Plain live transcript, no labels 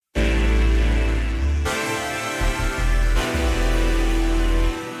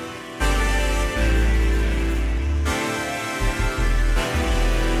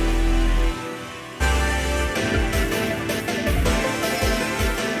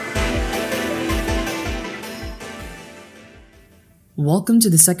Welcome to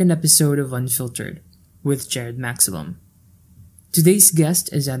the second episode of Unfiltered with Jared Maximum. Today's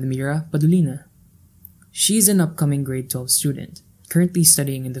guest is Adimeera Padolina. She's an upcoming grade 12 student, currently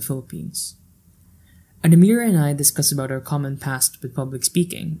studying in the Philippines. Adimeera and I discuss about our common past with public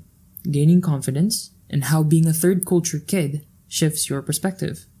speaking, gaining confidence, and how being a third culture kid shifts your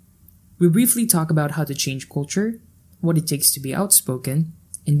perspective. We briefly talk about how to change culture, what it takes to be outspoken,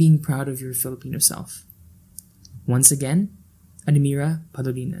 and being proud of your Filipino self. Once again, Adimeera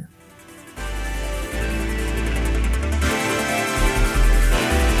Padolina.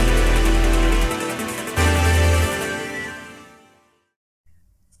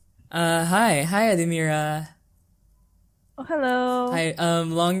 Hi Adimeera. Oh, hello. Hi,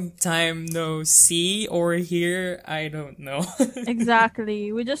 long time no see or hear, I don't know.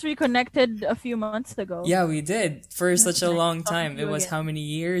 Exactly. We just reconnected a few months ago. Yeah, we did, for such a long Talking time. to It you was again. how many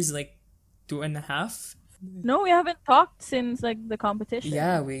years? Like 2.5? No, we haven't talked since like the competition.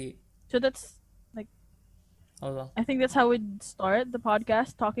 Yeah, So that's like hold on. I think that's how we'd start the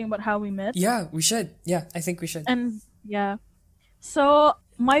podcast, talking about how we met. Yeah, we should. Yeah, I think we should. And yeah. So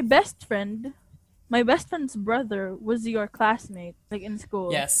my best friend's brother was your classmate, like in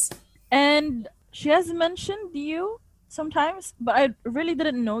school. Yes. And she has mentioned you sometimes, but I really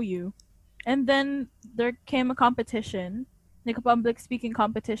didn't know you. And then there came a competition, like a public speaking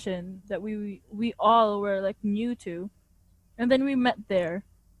competition that we all were like new to. And then we met there.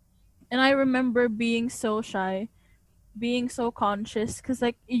 And I remember being so shy, being so conscious cuz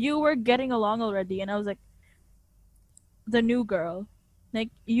like you were getting along already and I was like the new girl. Like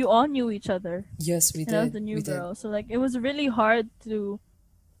you all knew each other Yes, we and I was did. the new We did. girl. So like it was really hard to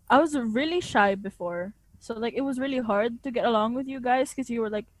I was really shy before. So like it was really hard to get along with you guys cuz you were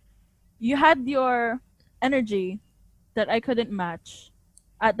like you had your energy that I couldn't match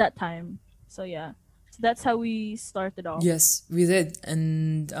at that time. So yeah. So that's how we started off. Yes, we did.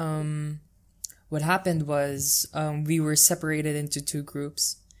 And what happened was we were separated into two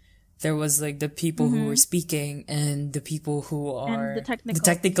groups. There was like the people who were speaking and the people who are the technical.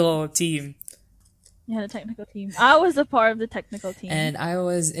 technical team. Yeah, the technical team. I was a part of the technical team. And I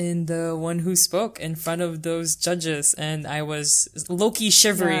was in the one who spoke in front of those judges, and I was low-key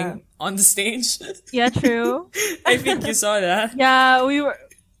shivering on the stage. Yeah, true. I think you saw that. Yeah, we were.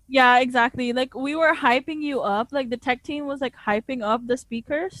 Yeah, exactly. Like we were hyping you up. Like the tech team was like hyping up the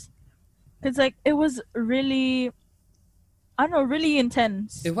speakers, cause like it was really, I don't know, really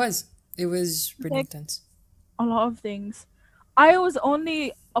intense. It was. It was pretty Like- intense. A lot of things. I was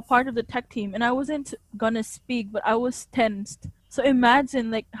only a part of the tech team, and I wasn't gonna speak, but I was tensed. So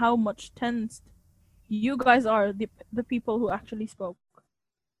imagine like how much tensed you guys are, the people who actually spoke.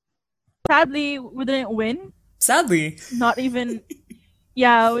 Sadly, we didn't win. Sadly. Not even.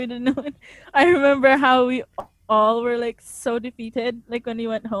 Yeah, we didn't win. I remember how we all were like so defeated, like when we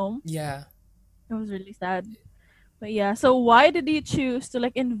went home. Yeah. It was really sad. But yeah, so why did you choose to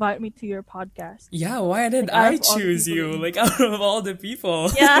like invite me to your podcast? Yeah, why did Like, out I of all the choose people you? that- Like, out of all the people.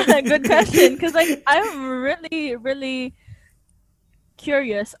 Yeah, good question. Because like I'm really, really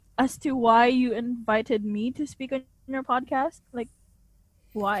curious as to why you invited me to speak on your podcast. Like,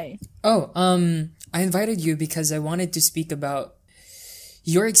 why? Oh, I invited you because I wanted to speak about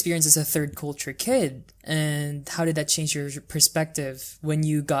your experience as a third culture kid and how did that change your perspective when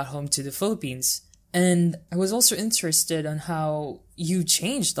you got home to the Philippines. And I was also interested on how you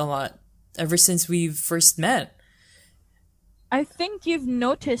changed a lot ever since we first met. I think you've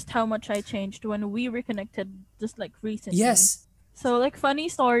noticed how much I changed when we reconnected just like recently. Yes. So like funny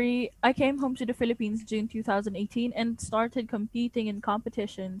story, I came home to the Philippines June 2018 and started competing in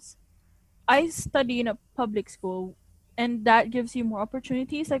competitions. I study in a public school and that gives you more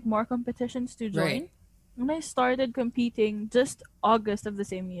opportunities, like more competitions to join. Right. And I started competing just August of the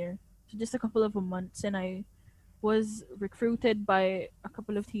same year. So just a couple of months and I was recruited by a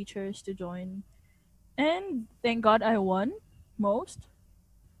couple of teachers to join. And thank God I won most.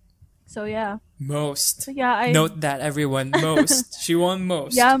 So yeah. Most. So yeah, I Note that, everyone. Most. She won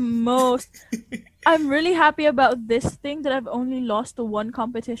most. Yeah, most. I'm really happy about this thing that I've only lost to one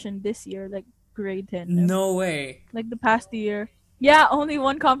competition this year, like grade 10. No way. Like the past year. Yeah, only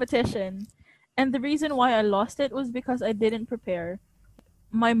one competition. And the reason why I lost it was because I didn't prepare.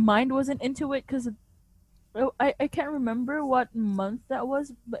 My mind wasn't into it because I can't remember what month that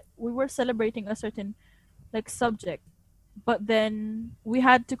was, but we were celebrating a certain like subject. But then we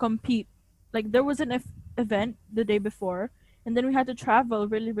had to compete. Like there was an event the day before, and then we had to travel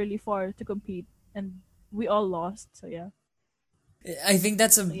really, really far to compete. And we all lost, so yeah. I think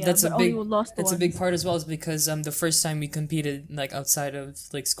Yeah, but only lost that's a big once. part as well, is because the first time we competed like outside of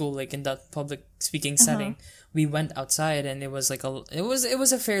like school, like in that public speaking Uh huh. setting, we went outside and it was like it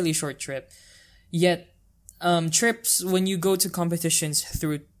was a fairly short trip. Yet trips, when you go to competitions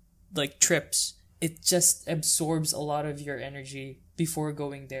through like trips, it just absorbs a lot of your energy before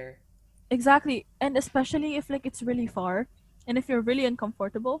going there. Exactly, and especially if like it's really far, and if you're really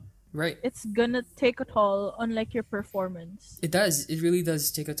uncomfortable, Right. it's gonna take a toll on like your performance. It does. It really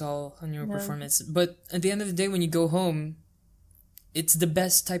does take a toll on your Yeah, performance. But at the end of the day, when you go home, it's the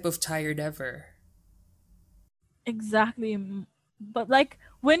best type of tired ever. exactly. But like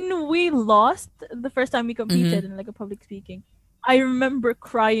when we lost the first time we Mm-hmm. competed in like a public speaking, I remember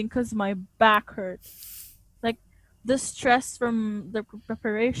crying because my back hurt. Like the stress from the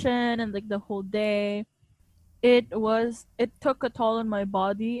preparation and like the whole day, it took a toll on my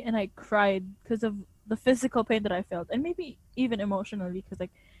body, and I cried because of the physical pain that I felt, and maybe even emotionally, because like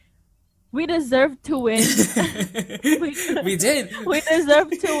we deserved to win. we We did. we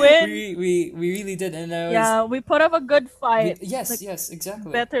deserved to win. We really did, and I was Yeah, we put up a good fight, yes, like yes,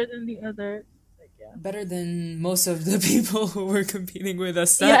 exactly. better than the other. Like, yeah. Better than most of the people who were competing with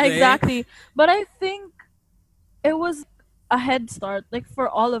us that Yeah, day. exactly. But I think it was a head start, like for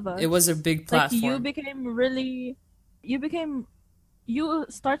all of It was a us. big Like you platform. became really, you became, you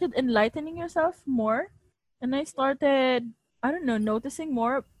started enlightening yourself more, and I started, I don't know, noticing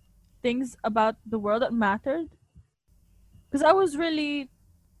more things about the world that mattered. Because I was really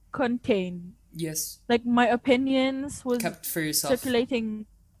contained. Yes, Like my opinions was kept for yourself. circulating,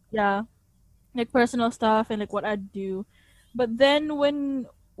 yeah, like personal stuff and like what I'd do. But then when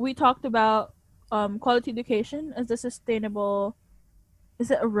we talked about quality education as a sustainable,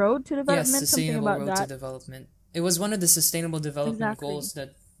 is it a road to Yes, development? Something sustainable about road to that. development. It was one of the sustainable development Exactly. goals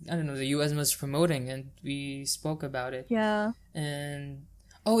that I don't know the U.S. was promoting, and we spoke about it. Yeah. And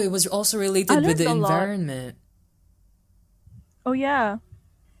oh, it was also I related with learned the a lot. environment. Oh yeah.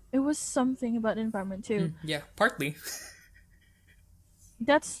 It was something about the environment too. Yeah, partly.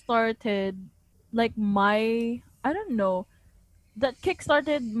 That started like my, I don't know, that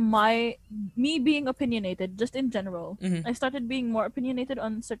kickstarted my, me being opinionated just in general. Hmm. I started being more opinionated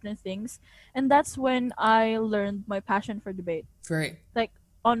on certain things, and that's when I learned my passion for debate. Right. Like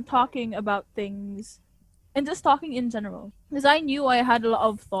on talking about things and just talking in general. Because I knew I had a lot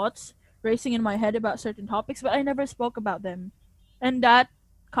of thoughts racing in my head about certain topics, but I never spoke about them. And that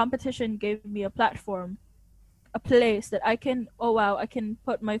competition gave me a platform, a place that I can, oh wow, I can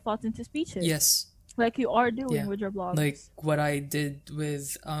put my thoughts into speeches Yes. like you are doing Yeah. with your Like blogs. what I did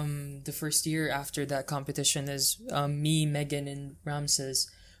with the first year after that competition is me, Megan, and Ramses.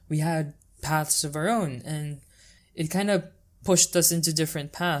 We had paths of our own, and it kind of pushed us into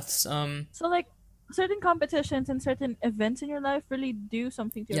different paths. So like certain competitions and certain events in your life really do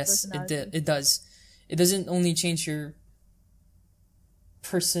something to your Yes, it did. personality. It does. It doesn't only change your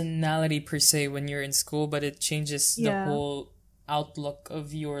personality per se when you're in school, but it changes the Yeah. whole outlook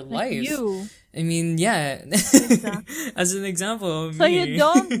of your Like life. you. I mean, yeah. Exactly. As an example of So you me.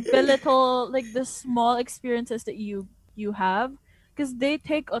 don't belittle like the small experiences that you have, because they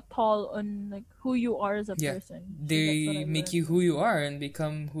take a toll on like who you are as a Yeah. person. So that's what They I make learned you who from you you. are and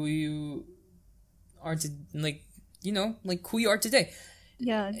become who you are to like like who you are today.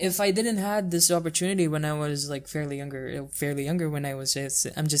 Yeah, If I exactly. didn't had this opportunity when I was like fairly younger when I was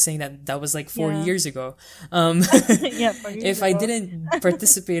I'm just saying that that was like four Yeah. years ago. Um, Yeah, 4 years if I ago. didn't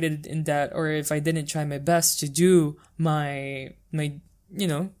participated in that, or if I didn't try my best to do my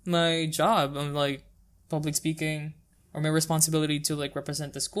job of like public speaking or my responsibility to like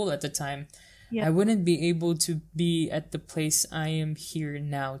represent the school at the time, Yeah. I wouldn't be able to be at the place I am here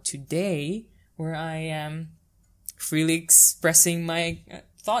now today, where I am freely expressing my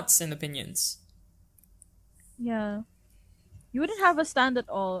thoughts and opinions. Yeah. You wouldn't have a stand at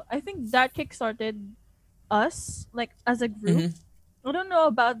all. I think that kickstarted us like as a group. Mm-hmm. I don't know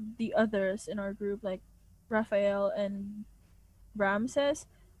about the others in our group, like Raphael and Ramses,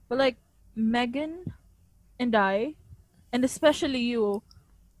 but like Megan and I, and especially you,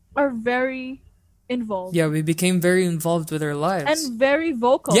 are very involved Yeah, we became very involved with our lives. and very Yes,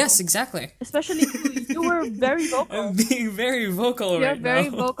 vocal. exactly. Especially you, you were very I'm vocal. being very vocal You're right now. very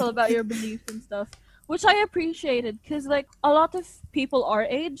vocal about your beliefs and stuff, which I appreciated because like a lot of people our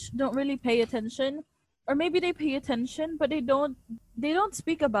age don't really pay attention, or maybe they pay attention but they don't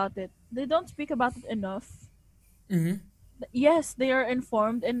speak about it. They don't speak about it enough. Mm-hmm. Yes, they are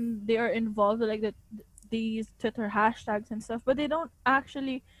informed and they are involved with like these Twitter hashtags and stuff, but they don't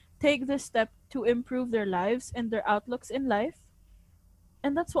actually take this step to improve their lives and their outlooks in life.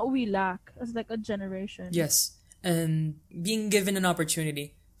 And that's what we lack as like a generation. Yes. and being given an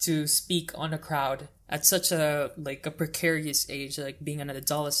opportunity to speak on a crowd at such a precarious age, like being an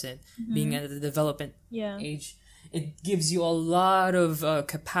adolescent, being at the development Yeah. age, it gives you a lot of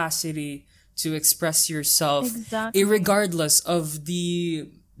capacity to express yourself, Exactly. irregardless of the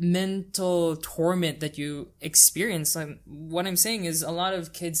mental torment that you experience. What I'm saying is a lot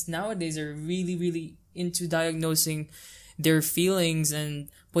of kids nowadays are really, really into diagnosing their feelings and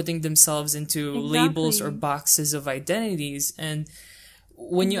putting themselves into labels or Exactly. boxes of identities. And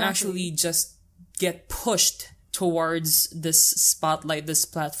when you Exactly. actually just get pushed towards this spotlight, this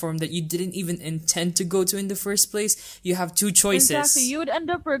platform that you didn't even intend to go to in the first place, you have two choices. Exactly. You would end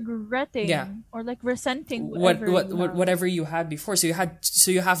up regretting Yeah. or like resenting whatever you have. Whatever you had before. So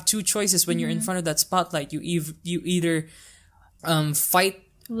you have two choices when you're in front of that spotlight. You either fight,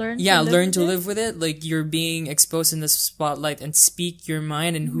 learn to live with it, like you're being exposed in the spotlight, and speak your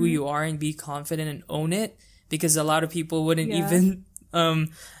mind and who you are and be confident and own it, because a lot of people wouldn't Yeah. even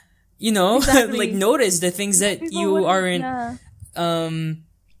Exactly. like notice the things that People you wouldn't- aren't yeah.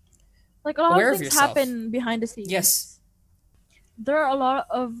 Like a lot aware of of things yourself. happen behind the scenes. Yes. There are a lot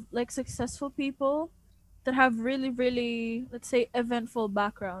of like successful people that have really, really, let's say, eventful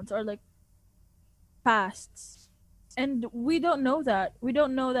backgrounds or like pasts. And we don't know that. We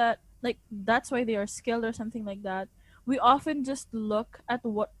don't know that like that's why they are skilled or something like that. We often just look at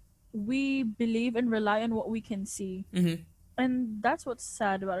what we believe and rely on what we can see. Mm-hmm. And that's what's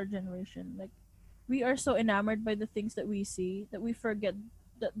sad about our generation. Like we are so enamored by the things that we see that we forget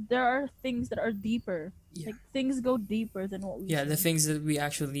that there are things that are deeper. Yeah. Like things go deeper than what we Yeah, see. the things that we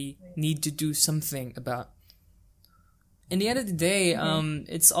actually need to do something about. In the end of the day,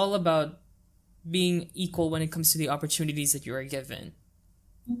 it's all about being equal when it comes to the opportunities that you are given.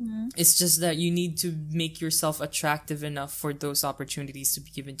 Mm-hmm. It's just that you need to make yourself attractive enough for those opportunities to be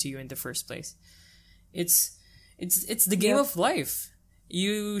given to you in the first place. It's the game Yep. of life.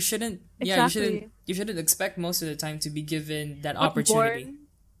 You shouldn't Exactly. you shouldn't expect most of the time to be given that Not opportunity. born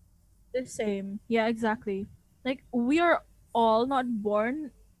the same. Yeah, exactly. Like we are all not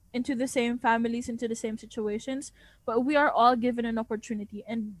born into the same families, into the same situations, but we are all given an opportunity.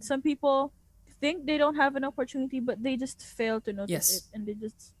 And some people think they don't have an opportunity, but they just fail to notice Yes. it and they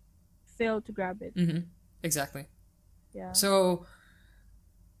just fail to grab it. Mm-hmm. Exactly. Yeah. So,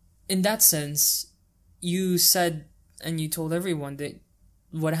 in that sense, you said and you told everyone that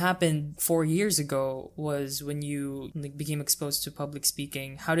what happened 4 years ago was when you became exposed to public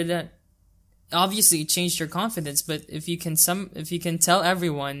speaking. How did that? Obviously, it changed your confidence. But if you can tell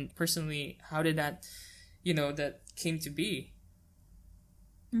everyone personally, how did that, that came to be?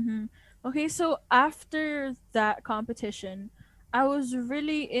 Mm-hmm. Okay, so after that competition, I was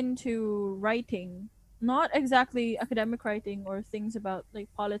really into writing. Not exactly academic writing or things about like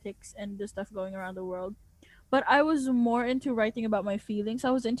politics and the stuff going around the world, but I was more into writing about my feelings.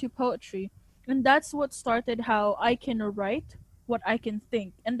 I was into poetry. And that's what started how I can write what I can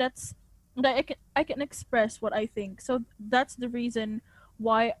think. And that I can express what I think. So that's the reason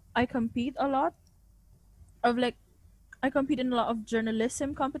why I compete a lot of like I compete in a lot of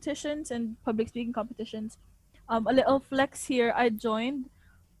journalism competitions and public speaking competitions. A little flex here. I joined.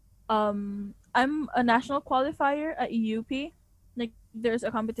 I'm a national qualifier at UP. Like there's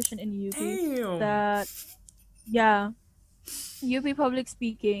a competition in UP Damn. that, yeah, UP public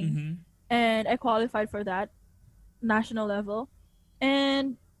speaking, Mm-hmm. and I qualified for that national level,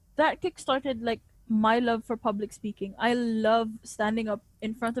 and that kickstarted like my love for public speaking. I love standing up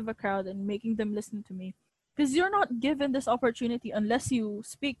in front of a crowd and making them listen to me, because you're not given this opportunity unless you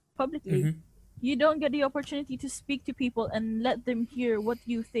speak publicly. Mm-hmm. You don't get the opportunity to speak to people and let them hear what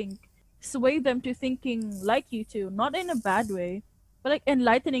you think, sway them to thinking like you too, not in a bad way, but like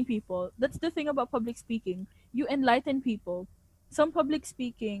enlightening people. That's the thing about public speaking. You enlighten people. Some public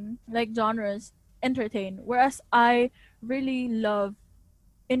speaking like genres entertain, whereas I really love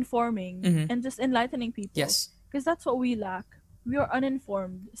informing Mm-hmm. and just enlightening people, Yes. because that's what we lack. We are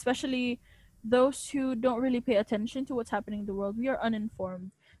uninformed, especially those who don't really pay attention to what's happening in the world. We are uninformed.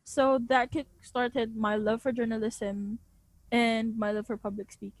 So that kick-started my love for journalism and my love for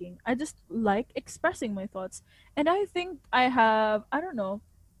public speaking. I just like expressing my thoughts. And I think I don't know,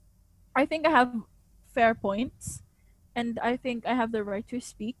 I think I have fair points, and I think I have the right to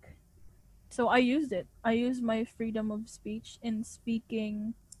speak. So I used it. I used my freedom of speech in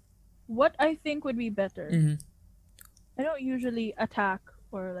speaking what I think would be better. Mm-hmm. I don't usually attack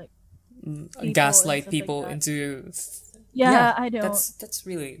or like people Gaslight and stuff people like that. into. Yeah, I don't. That's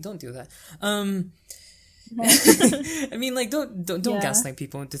really, don't do that. I mean, like, don't Yeah. gaslight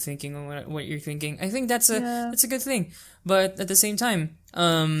people into thinking what you're thinking. I think that's Yeah. a good thing. But at the same time,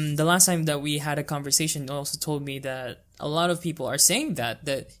 the last time that we had a conversation, you also told me that a lot of people are saying that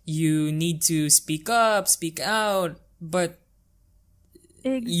you need to speak up, speak out, but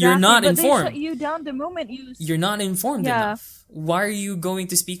you're Exactly. not But they shut informed. you down the moment you. You're not informed Yeah. enough. Why are you going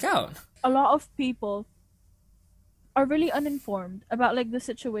to speak out? A lot of people are really uninformed about like the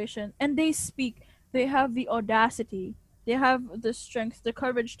situation, and they speak. They have the audacity. They have the strength, the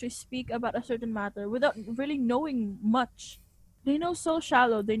courage to speak about a certain matter without really knowing much. They know so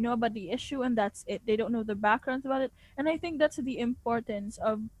shallow. They know about the issue and that's it. They don't know the backgrounds about it. And I think that's the importance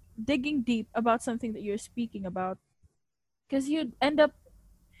of digging deep about something that you're speaking about, because you'd end up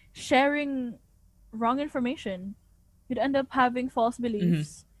sharing wrong information. You'd end up having false Mm-hmm.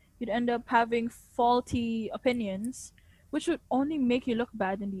 beliefs. You'd end up having faulty opinions, which would only make you look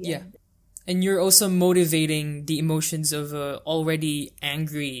bad in the Yeah. end. And you're also motivating the emotions of a already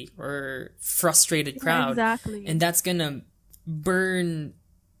angry or frustrated Yeah, crowd, exactly. and that's gonna burn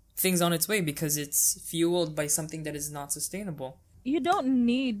things on its way because it's fueled by something that is not sustainable. You don't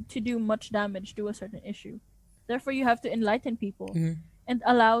need to do much damage to a certain issue. Therefore, you have to enlighten people Mhm. and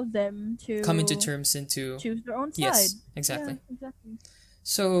allow them Come into to terms into choose their own side. yes, Yeah, exactly. exactly.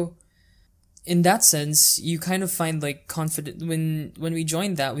 So in that sense, you kind of find like confident when we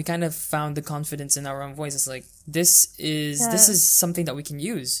joined that, we kind of found the confidence in our own voice. It's like this Yeah, is something that we can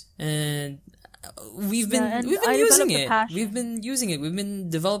use, and yeah, and we've been I using developed a it. We've passion. been using it. We've been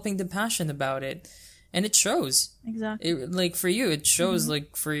developing the passion about it, and it shows. Exactly. It, like for you, it shows Mm-hmm.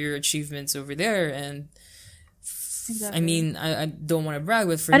 like for your achievements over there, and I Exactly. mean, I don't want to brag,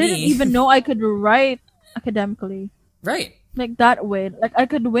 but for I didn't me, even know I could write academically right. like that way. Like I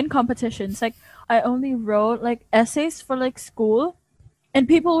could win competitions. Like I only wrote like essays for like school, and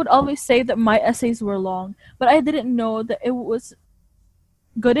people would always say that my essays were long, but I didn't know that it was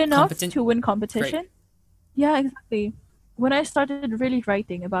good enough Competent, to win right. competition. Yeah, exactly. When I started really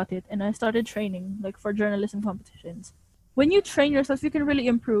writing about it and I started training like for journalism competitions, when you train yourself, you can really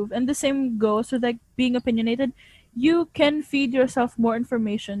improve. And the same goes with like being opinionated. You can feed yourself more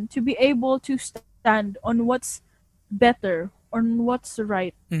information to be able to stand on what's better, on what's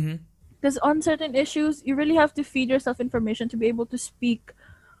right. Mm-hmm. Because on certain issues, you really have to feed yourself information to be able to speak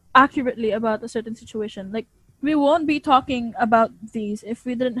accurately about a certain situation. Like we won't be talking about these if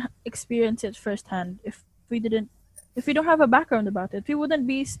we didn't experience it firsthand. We didn't, if we don't have a background about it, we wouldn't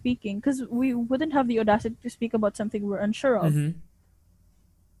be speaking because we wouldn't have the audacity to speak about something we're unsure of. Mm-hmm.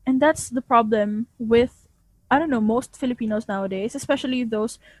 And that's the problem with, I don't know, most Filipinos nowadays, especially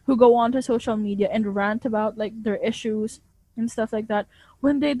those who go onto social media and rant about like their issues and stuff like that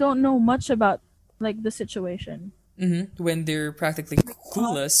when they don't know much about like the situation. Mm-hmm. When they're practically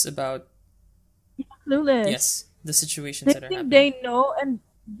clueless about Clueless. yes, the situations They that are think happening. they know, and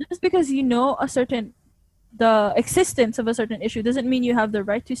just because you know a certain, the existence of a certain issue doesn't mean you have the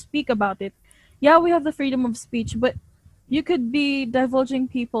right to speak about it. Yeah, we have the freedom of speech, but you could be divulging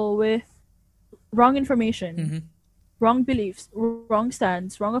people with wrong information, Mm-hmm. wrong beliefs, wrong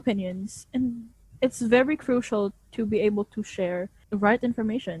stands, wrong opinions, and it's very crucial to be able to share the right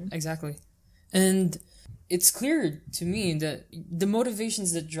information. Exactly. And it's clear to me that the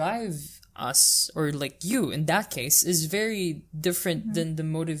motivations that drive us, or like you in that case, is very different Mm-hmm. than the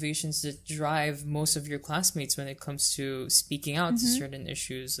motivations that drive most of your classmates when it comes to speaking out to Mm-hmm. certain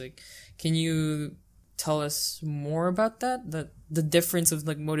issues. Like, can you tell us more about that? The difference of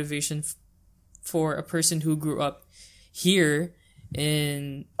like motivation for a person who grew up here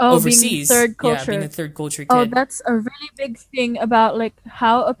in Oh, being overseas, third yeah, being a culture. third culture Oh, kid. that's a really big thing about like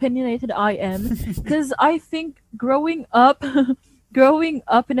how opinionated I am, because I think growing up, growing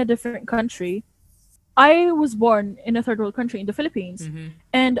up in a different country, I was born in a third world country in the Philippines, Mm-hmm.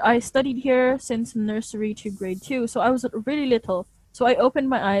 and I studied here since nursery to grade 2. So I was really little. So I opened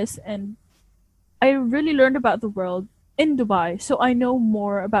my eyes and I really learned about the world in Dubai. So I know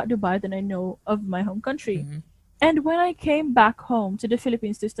more about Dubai than I know of my home country. Mm-hmm. And when I came back home to the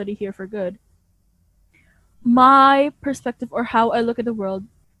Philippines to study here for good, my perspective or how I look at the world,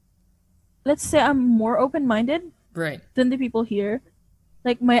 let's say I'm more open minded Right. than the people here.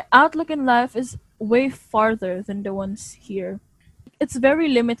 Like my outlook in life is way farther than the ones here. It's very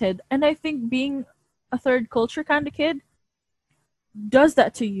limited. And I think being a third culture kind of kid does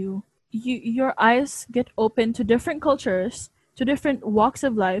that to you. Your eyes get open to different cultures, to different walks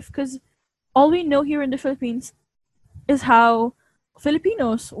of life, because all we know here in the Philippines is how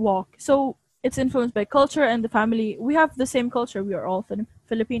Filipinos walk. So it's influenced by culture and the family. We have the same culture. We are all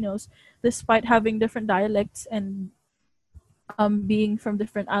Filipinos, despite having different dialects and being from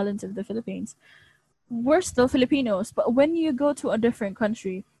different islands of the Philippines. we're still Filipinos, but when you go to a different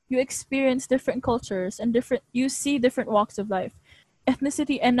country, you experience different cultures and you see different walks of life.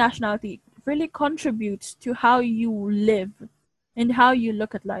 Ethnicity and nationality really contributes to how you live and how you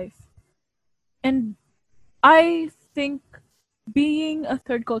look at life. And I think being a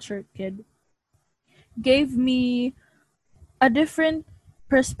third culture kid gave me a different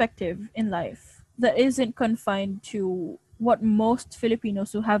perspective in life that isn't confined to what most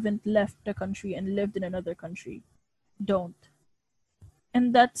Filipinos who haven't left the country and lived in another country don't.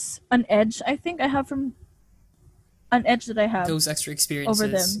 And that's an edge I think I have from an edge that I have Those extra over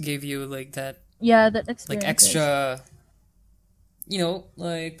experiences them. gave you like that, Yeah, that like experiences. extra,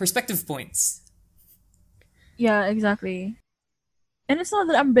 like perspective points. Yeah, exactly. And it's not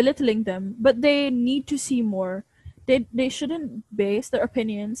that I'm belittling them, but they need to see more. They shouldn't base their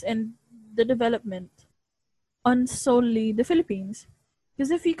opinions and the development on solely the Philippines.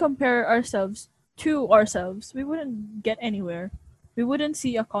 Because if we compare ourselves to ourselves, we wouldn't get anywhere. We wouldn't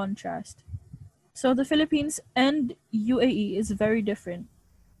see a contrast. So the Philippines and UAE is very different.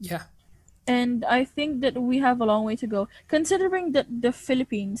 Yeah. And I think that we have a long way to go, considering that the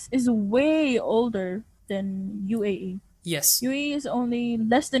Philippines is way older than UAE. Yes. UAE is only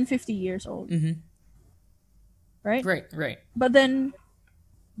less than 50 years old, Mm-hmm. right? Right. Right. But then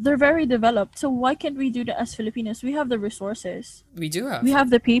they're very developed. So why can't we do that as Filipinos? We have the resources. We do We have. have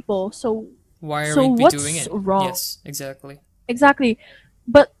the people. Why So aren't we doing what's it? wrong? Yes. Exactly. Exactly.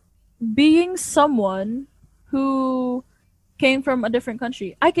 But being someone who came from a different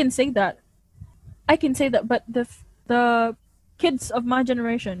country, I can say that. I can say that, but the kids of my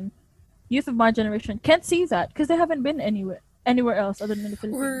generation, youth of my generation, can't see that because they haven't been anywhere else other than the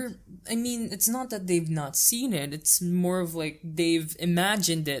Philippines. Or, I mean, it's not that they've not seen it. It's more of like they've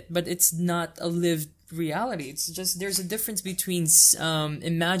imagined it, but it's not a lived reality. It's just there's a difference between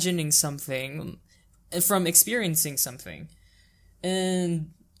imagining something from experiencing something.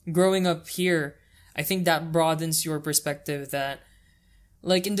 And growing up here, I think that broadens your perspective that,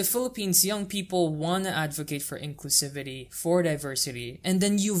 like in the Philippines, young people want to advocate for inclusivity, for diversity. And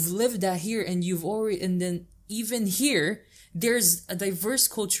then you've lived that here and and then even here, there's a diverse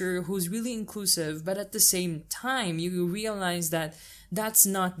culture who's really inclusive, but at the same time, you realize that that's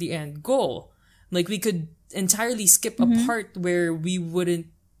not the end goal. Like we could entirely skip a Mm-hmm. part where we wouldn't,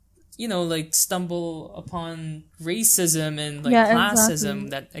 like stumble upon racism and like Yeah, classism exactly.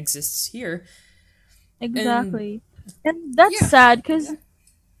 that exists here. And Exactly. And that's yeah, sad because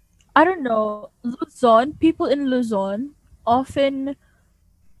I don't know, Luzon, people in Luzon often,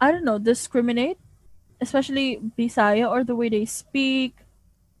 I don't know, discriminate, especially Bisaya or the way they speak.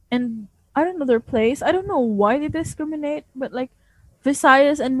 And I don't know their place. I don't know why they discriminate, but like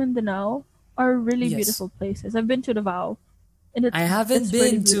Visayas and Mindanao are really yes. beautiful places. I've been to Davao and I haven't it's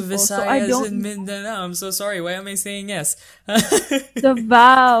really been to beautiful. So I Visayas and don't Mindanao. I'm so sorry. Why am I saying yes?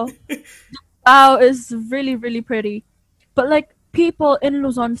 Davao. Davao is really really pretty. But like people in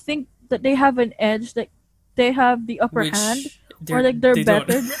Luzon think that they have an edge, that they have the upper hand Which or like they're they don't.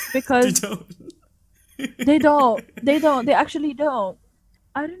 better just They because don't. they don't. They don't. They actually don't.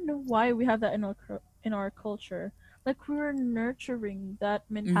 I don't know why we have that in in our culture. Like we're nurturing that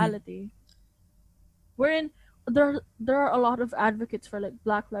Hmm. mentality. We're in there are a lot of advocates for like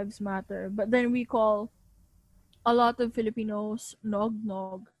Black Lives Matter, but then we call a lot of Filipinos nog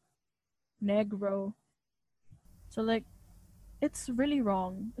nog, negro. So like it's really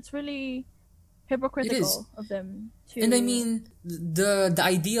wrong. It's really It is. hypocritical of them And I to. mean, the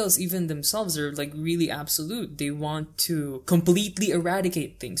ideals even themselves are like really absolute. They want to completely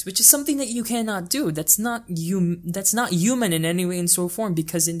eradicate things, which is something that you cannot do. That's not human in any way in so form,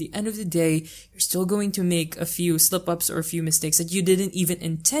 because in the end of the day, you're still going to make a few slip ups or a few mistakes that you didn't even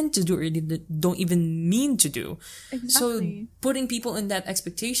intend to do or you don't even mean to do. So Exactly. putting people in that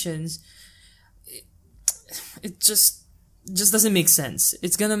expectations, it just doesn't make sense.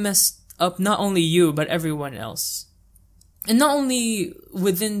 It's gonna mess up not only you but everyone else. And not only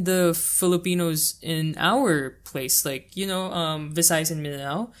within the Filipinos in our place, like, Visayas and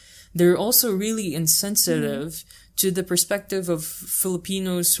Mindanao, they're also really Mm-hmm. insensitive to the perspective of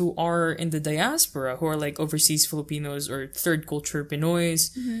Filipinos who are in the diaspora, who are like overseas Filipinos or third culture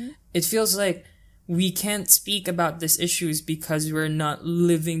Pinoys. Mm-hmm. It feels like we can't speak about these issues because we're not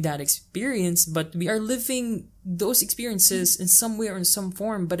living that experience, but we are living those experiences in some way or in some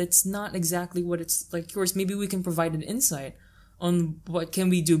form, but it's not exactly what it's like yours. Maybe we can provide an insight on what can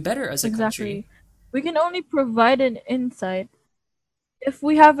we do better as a country. Exactly. We can only provide an insight if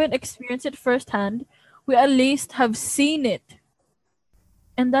we haven't experienced it firsthand. We at least have seen it,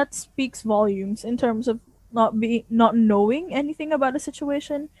 and that speaks volumes in terms of not knowing anything about a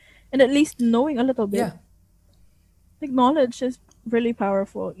situation and at least knowing a little bit. Yeah. Like knowledge is really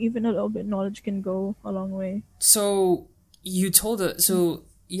powerful. Even a little bit knowledge can go a long way. So you told us. So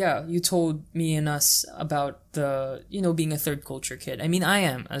yeah, you told me and us about the being a third culture kid. I mean, I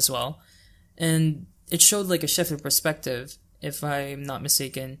am as well, and it showed like a shift of perspective, if I'm not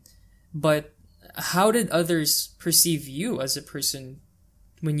mistaken. But how did others perceive you as a person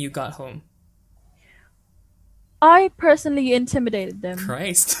when you got home? I personally intimidated them.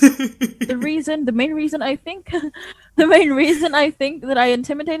 Christ. The main reason I think, the main reason I think that I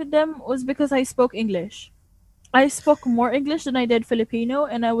intimidated them was because I spoke English. I spoke more English than I did Filipino,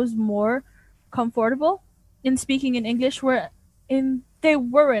 and I was more comfortable in speaking in English. Where in they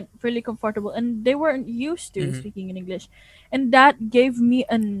weren't really comfortable, and they weren't used to speaking in English, and that gave me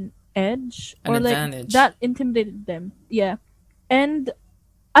an edge, An or like advantage. that intimidated them. Yeah, and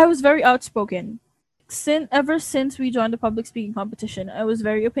I was very outspoken. Ever since we joined the public speaking competition, I was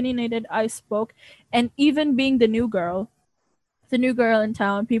very opinionated. I spoke, and even being the new girl in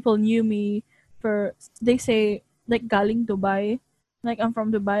town, people knew me for, they say, like galing Dubai, like I'm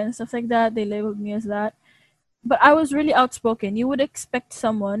from Dubai and stuff like that. They labeled me as that. But I was really outspoken. You would expect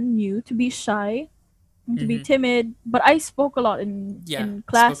someone new to be shy, and to be timid, but I spoke a lot in Yeah, in spoke your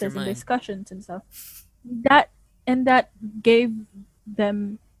classes and mind. discussions and stuff. That gave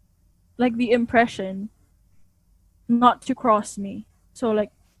them like the impression not to cross me. So like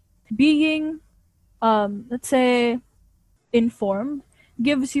being let's say informed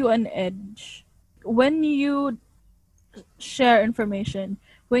gives you an edge. When you share information,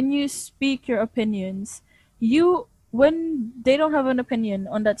 when you speak your opinions, when they don't have an opinion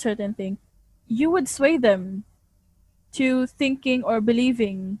on that certain thing, you would sway them to thinking or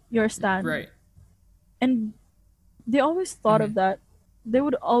believing your stand. Right. And they always thought of that. They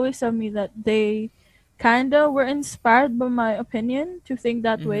would always tell me that they kinda were inspired by my opinion to think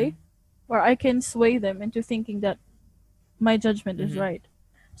that way, or I can sway them into thinking that my judgment is right.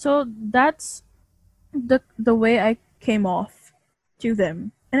 So that's the way I came off to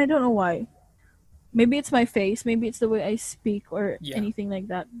them, and I don't know why. Maybe it's my face, maybe it's the way I speak, or Yeah. anything like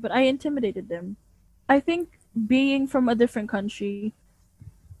that. But I intimidated them. I think being from a different country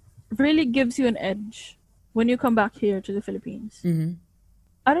really gives you an edge when you come back here to the Philippines.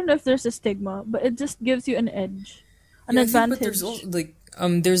 I don't know if there's a stigma, but it just gives you an edge, an Yeah, I think, advantage but there's also like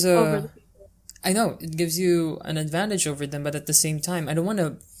there's over a. I know it gives you an advantage over them, but at the same time, I don't want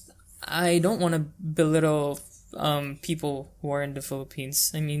to belittle people who are in the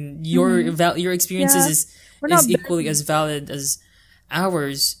Philippines. I mean, your experiences Yeah. We're not is equally as valid as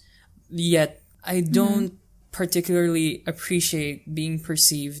ours. Yet I don't particularly appreciate being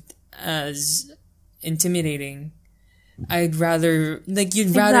perceived as intimidating. I'd rather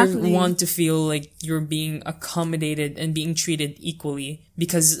you'd rather Exactly. want to feel like you're being accommodated and being treated equally,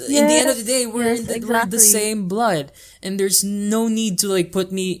 because in the end of the day we're Yes, we're the exactly. same blood, and there's no need to like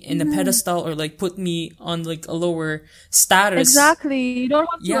put me in a pedestal or like put me on like a lower status. Exactly. You don't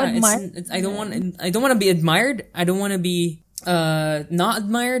have to Yeah, admire. I don't want to be admired. I don't want to be not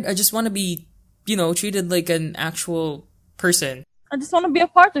admired. I just want to be treated like an actual person. I just want to be a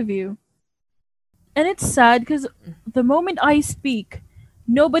part of you. And it's sad because the moment I speak,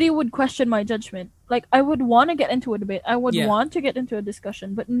 nobody would question my judgment. Like, I would want to get into a debate. I would Yeah. want to get into a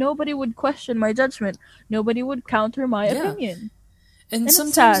discussion, but nobody would question my judgment. Nobody would counter my Yeah. opinion. And it's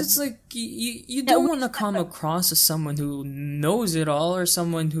sometimes sad. it's like you Yeah, don't we want to come across as someone who knows it all or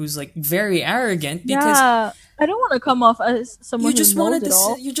someone who's like very arrogant, because Yeah, I don't want to come off as someone you just who knows want it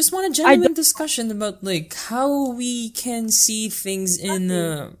all. you just want a I genuine discussion about like how we can see things in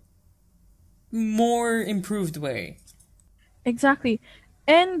a more improved way. Exactly.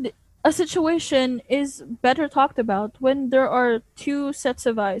 And a situation is better talked about when there are two sets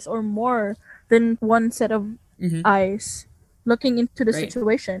of eyes or more than one set of eyes looking into the Right.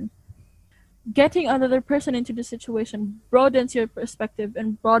 situation. Getting another person into the situation broadens your perspective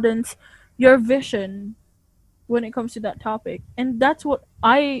and broadens your vision when it comes to that topic. And that's what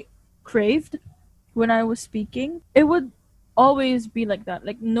I craved when I was speaking. It would always be like that.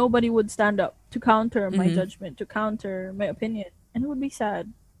 Like, nobody would stand up to counter my judgment, to counter my opinion. And it would be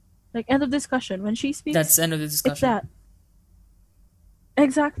sad. Like, end of discussion. When she speaks, That's the end of the it's discussion. that.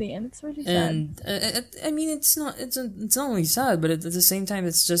 Exactly, and it's really sad. And I mean, it's not only sad, but at the same time,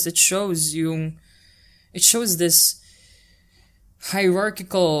 it's just it shows this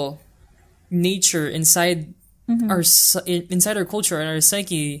hierarchical nature inside inside our culture and our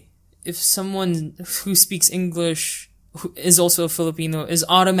psyche. If someone who speaks English who is also a Filipino is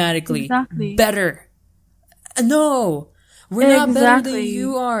automatically Exactly. better. No, We're not better than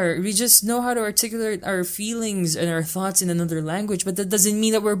you Exactly. are. We just know how to articulate our feelings and our thoughts in another language, but that doesn't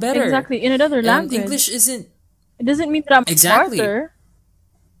mean that we're better. Exactly. In another English language. isn't It doesn't mean that I'm exactly. smarter.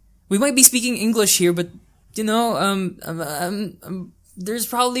 We might be speaking English here, but there's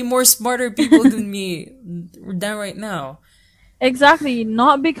probably more smarter people than me than right now. Exactly.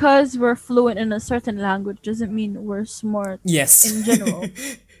 Not because we're fluent in a certain language doesn't mean we're smart Yes. in general.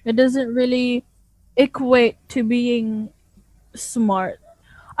 It doesn't really equate to being smart.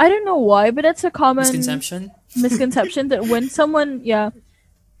 I don't know why, but that's a common Misconception. misconception that when someone,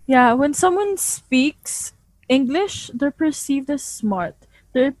 when someone speaks English, they're perceived as smart.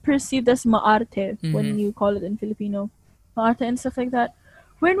 They're perceived as maarte when you call it in Filipino, maarte and stuff like that.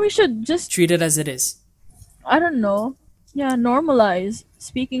 When we should just, Treat it as it is. I don't know, normalize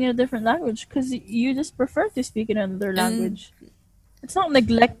speaking in a different language because you just prefer to speak in another language. It's not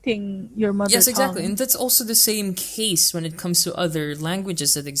neglecting your mother Yes, exactly. tongue. And that's also the same case when it comes to other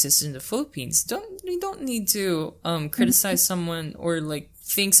languages that exist in the Philippines. You don't need to criticize someone or like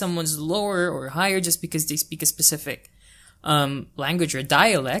think someone's lower or higher just because they speak a specific language or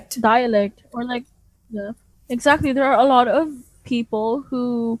dialect. Dialect or like, yeah, exactly. There are a lot of people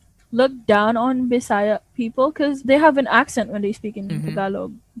who look down on Bisaya people because they have an accent when they speak in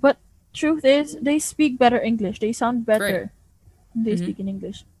Tagalog. But truth is, they speak better English. They sound Right. better when they speak in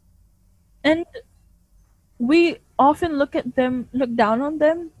English. And we often look down on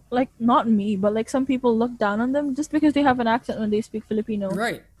them. Like not me, but like some people look down on them just because they have an accent when they speak Filipino.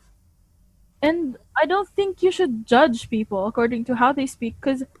 Right. And I don't think you should judge people according to how they speak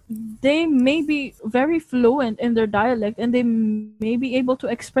because they may be very fluent in their dialect and they may be able to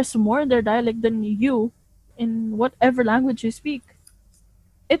express more in their dialect than you in whatever language you speak.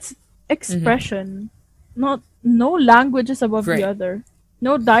 It's expression. Not no language is above the Right. other.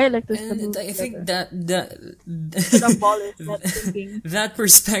 No dialect is And above I the think other. that Should abolish that thinking. that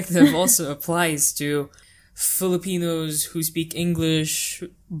perspective also applies to Filipinos who speak English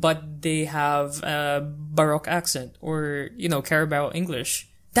but they have a Baroque accent or Carabao English.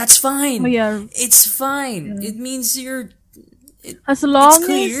 That's fine. Oh yeah. It's fine. It means As long it's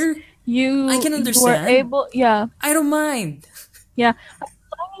clear. as you I can you are understand. able, I don't mind. yeah. As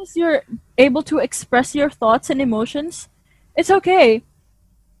long as you're able to express your thoughts and emotions, it's okay.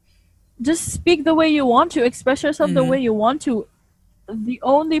 Just speak the way you want to, express yourself the way you want to. The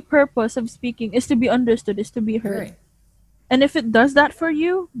only purpose of speaking is to be understood, is to be heard. Right. And if it does that for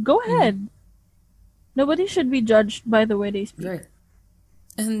you, go ahead. Nobody should be judged by the way they speak. Right.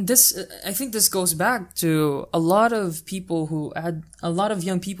 And I think this goes back to a lot of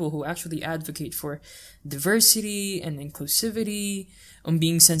young people who actually advocate for diversity and inclusivity, on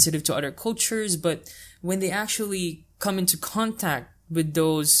being sensitive to other cultures, but when they actually come into contact with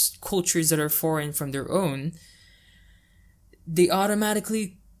those cultures that are foreign from their own, they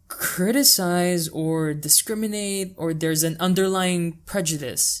automatically criticize or discriminate, or there's an underlying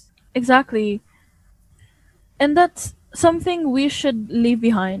prejudice. Exactly. And that's something we should leave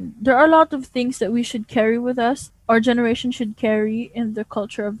behind. There are a lot of things that we should carry with us, our generation should carry in the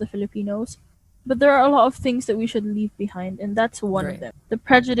culture of the Filipinos. But there are a lot of things that we should leave behind, and that's one Right. of them. The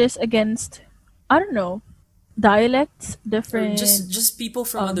prejudice against, I don't know, dialects, Or different. just people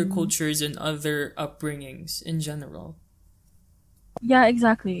from other cultures and other upbringings in general. Yeah,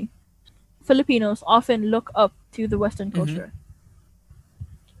 exactly. Filipinos often look up to the Western culture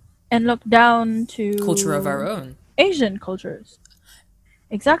and look down to Culture of our own. Asian cultures.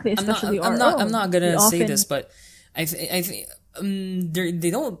 Exactly, especially our own. I'm not gonna We say often- this, but I think they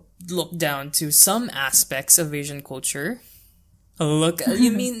don't look down to some aspects of Asian culture. Look,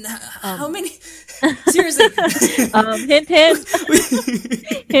 you mean how many? Seriously, hint, hint,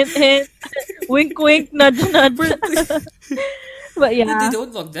 hint, hint, wink, wink, nudge, nudge. But they yeah,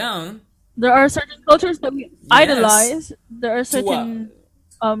 don't look down. there are certain cultures that we idolize. There are certain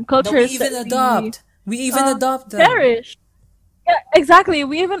That we cultures even that adopt. We even adopt we them. cherish. Yeah, exactly.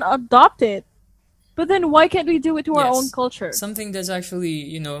 We even adopt it. But then why can't we do it to our Yes. own culture? Something that's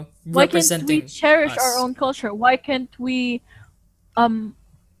actually Why can't we representing cherish us. our own culture? Why can't we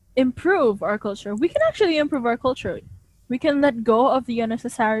improve our culture? We can actually improve our culture. We can let go of the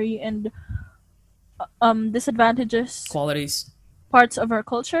unnecessary and disadvantageous qualities. parts of our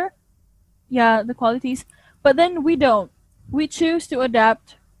culture. Yeah, the qualities. But then we don't. We choose to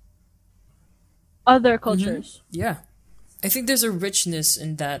adapt other cultures. Yeah, I think there's a richness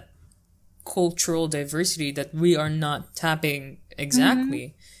in that cultural diversity that we are not tapping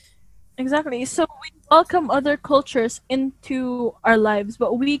exactly. Exactly. So we welcome other cultures into our lives,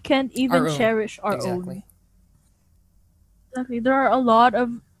 but we can't even Our own. cherish our Exactly. own. Exactly. There are a lot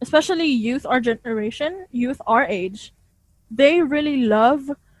of, especially youth our generation, youth our age, they really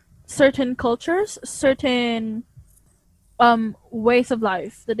love certain cultures, certain ways of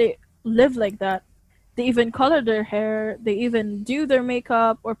life that they live like that. They even color their hair, they even do their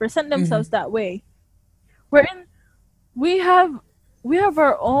makeup or present Mm-hmm. themselves that way. Wherein we have we have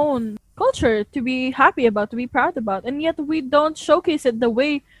our own culture to be happy about, to be proud about, and yet we don't showcase it the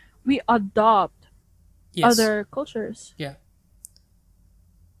way we adopt Yes. other cultures. Yeah.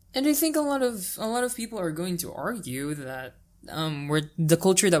 And I think a lot of people are going to argue that we're the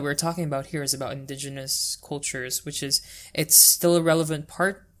culture that we're talking about here is about indigenous cultures, which is it's still a relevant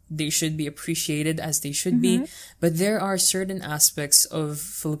part. They should be appreciated as they should Mm-hmm. be, but there are certain aspects of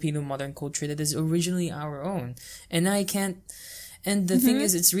Filipino modern culture that is originally our own, and I can't. And the thing Mm-hmm.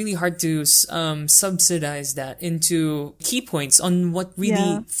 is, it's really hard to subsidize that into key points on what Yeah.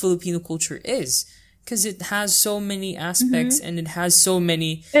 really Filipino culture is. Because it has so many Mm-hmm. aspects and it has so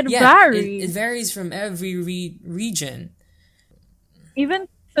many. It Yeah, it varies. varies from every region. Even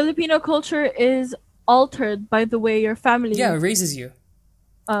Filipino culture is altered by the way your Yeah, it family raises you.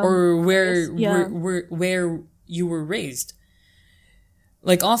 Or is. Yeah. where you were raised.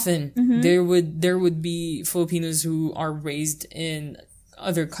 Like often Mm-hmm. there would be Filipinos who are raised in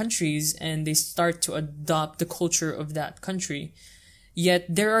other countries and they start to adopt the culture of that country. Yet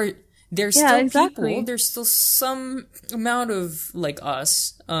there's Yeah, still people, exactly. there's still some amount of like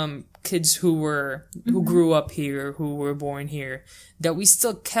us, kids who Mm-hmm. grew up here, who were born here, that we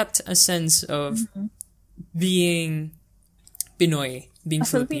still kept a sense of Mm-hmm. being Pinoy, being A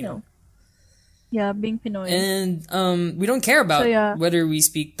Filipino. Filipino. Yeah, being Pinoy. And we don't care So about yeah. whether we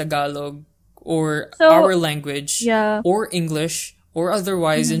speak Tagalog or So our language yeah. or English or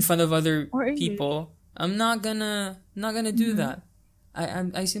otherwise in Mm-hmm. front of other Or English. people. I'm not gonna do Mm-hmm. that.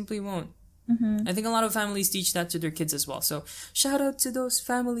 I simply won't. Mm-hmm. I think a lot of families teach that to their kids as well. So shout out to those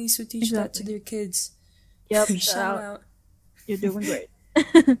families who teach that to Exactly. their kids. Yep. Shout Shout out. out. You're doing great.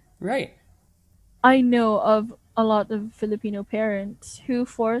 Right. I know of a lot of Filipino parents who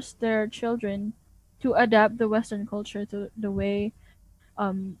force their children to adapt the Western culture to the way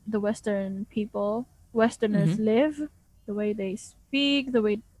the Western people, Westerners Mm-hmm. live, the way they speak, the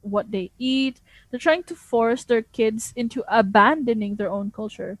way what they eat. They're trying to force their kids into abandoning their own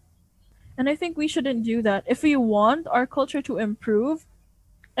culture. And I think we shouldn't do that. If we want our culture to improve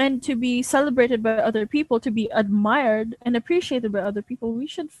and to be celebrated by other people, to be admired and appreciated by other people, we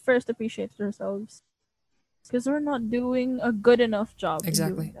should first appreciate ourselves. Because we're not doing a good enough job in doing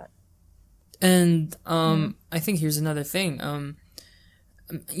Exactly. that. And Yeah. I think here's another thing.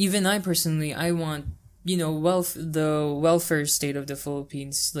 Even I personally, I want the welfare state of the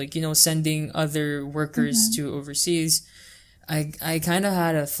Philippines, like sending other workers Mm-hmm. to overseas. I kind of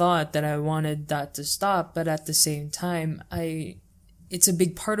had a thought that I wanted that to stop, but at the same time, it's a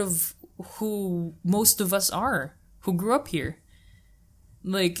big part of who most of us are who grew up here.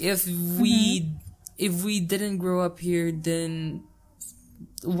 Like Mm-hmm. if we didn't grow up here, then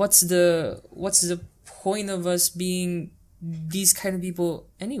what's the point of us being these kind of people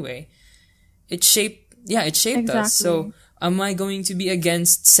anyway? It shaped us. So Exactly. am I going to be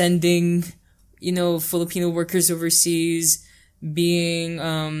against sending Filipino workers overseas, being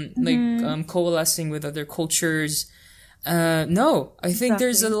Mm-hmm. coalescing with other cultures? No, I think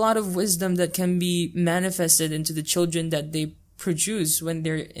there's a Exactly. lot of wisdom that can be manifested into the children that they produce when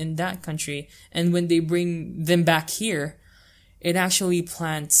they're in that country, and when they bring them back here, it actually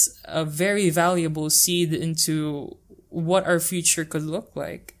plants a very valuable seed into what our future could look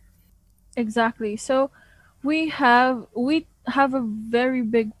like. Exactly. So we have a very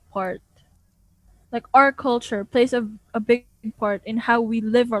big part. Like our culture plays a big part in how we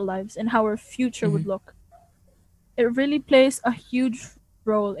live our lives and how our future Hmm. would look. It really plays a huge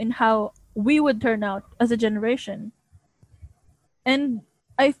role in how we would turn out as a generation. And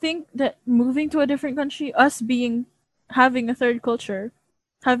I think that moving to a different country, us being having a third culture,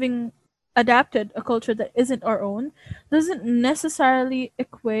 having adapted a culture that isn't our own, doesn't necessarily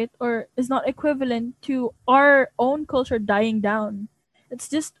equate or is not equivalent to our own culture dying down. It's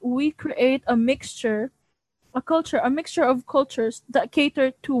just we create a mixture of cultures that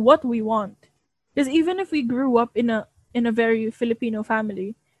cater to what we want. Because even if we grew up in a very Filipino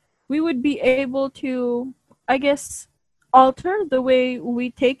family, we would be able to, I guess, alter the way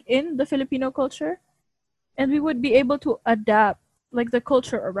we take in the Filipino culture, and we would be able to adapt like the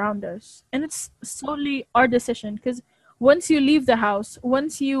culture around us. And it's solely our decision because once you leave the house,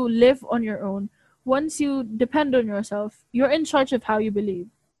 once you live on your own, once you depend on yourself, you're in charge of how you believe,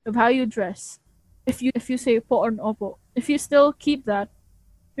 of how you dress. If you say po or opo, if you still keep that,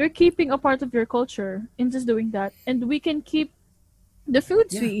 you're keeping a part of your culture in just doing that. And we can keep the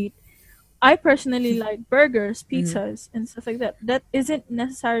foods we Yeah. eat. I personally like burgers, Mm-hmm. pizzas, and stuff like that. That isn't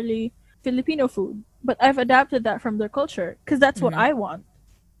necessarily Filipino food, but I've adapted that from their culture because that's what Mm-hmm. I want.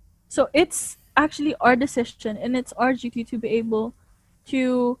 So it's actually our decision and it's our duty to be able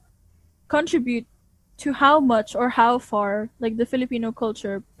to contribute to how much or how far like the Filipino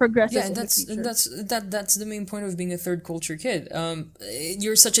culture Yeah, progresses and in the that's and future. that's the main point of being a third culture kid.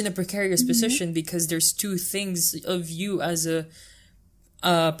 You're such in a precarious Mm-hmm. position because there's two things of you as a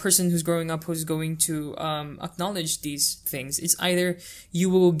person who's growing up who's going to acknowledge these things. It's either you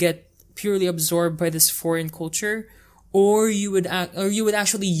will get purely absorbed by this foreign culture, or you would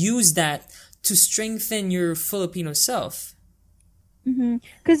actually use that to strengthen your Filipino self.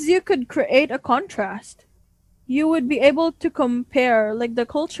 Because you could create a contrast. You would be able to compare like the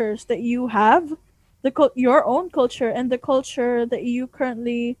cultures that you have, your own culture and the culture that you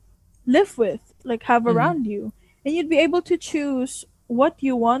currently live with, like have Mm-hmm. around you, and you'd be able to choose what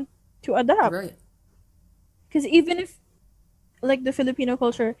you want to adapt. Right. Because even if like the Filipino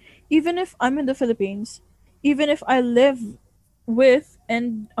culture, even if I'm in the Philippines, even if I live with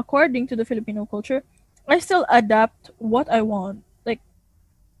and according to the Filipino culture, I still adapt what I want. Like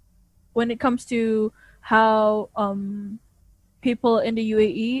when it comes to how people in the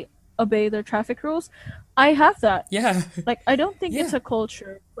UAE obey their traffic rules, I have that. Yeah. Like I don't think it's Yeah. a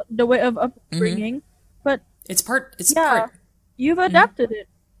culture, but the way of Mm-hmm. upbringing. But It's part. It's a yeah, part. you've Mm-hmm. adapted it.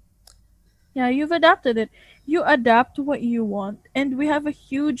 Yeah, you've adapted it. You adapt what you want, and we have a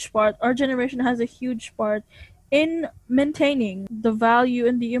huge part. Our generation has a huge part in maintaining the value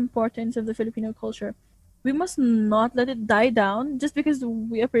and the importance of the Filipino culture. We must not let it die down just because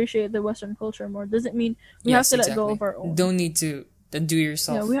we appreciate the Western culture more. Doesn't mean we have Yes, to let go of exactly. our own. Don't need to do Yeah,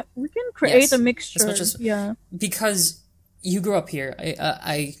 yourself. we can create a Yes, as much mixture. as Yeah. because you grew up here.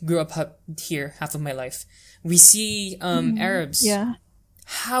 I grew up here half of my life. We see Arabs Yeah.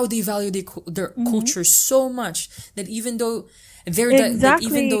 how they value their Mm-hmm. culture so much that even though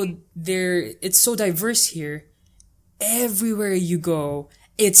Exactly. it's so diverse here, everywhere you go,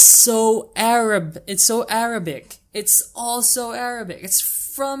 it's so Arab. It's so Arabic. It's all so Arabic. It's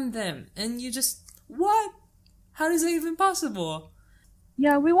from them, and you just what? How is that even possible?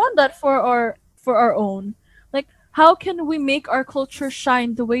 Yeah, we want that for our own. Like, how can we make our culture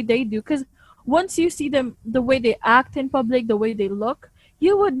shine the way they do? Because once you see them, the way they act in public, the way they look,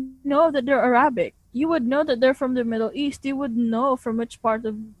 you would know that they're Arabic. You would know that they're from the Middle East. You would know from which part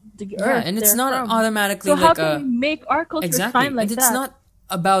of the Yeah, earth and it's they're not from. automatically So how like can we a make our culture shine exactly, and like it's that? not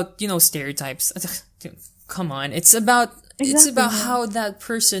about stereotypes. Come on, it's Exactly. about No. how that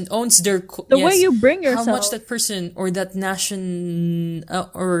person owns their The way yes, you bring how much yourself. that person or that nation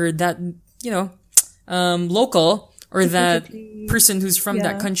or that you know local or that Ethnicity. person who's from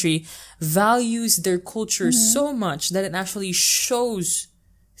that Yeah. country values their culture Mm-hmm. so much that it actually shows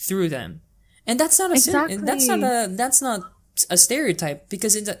through them. And that's not a Exactly. that's not a stereotype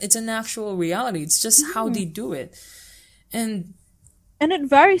because it's an actual reality. It's just how they do it. And And it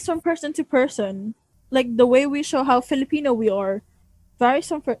varies from person to person. Like the way we show how Filipino we are varies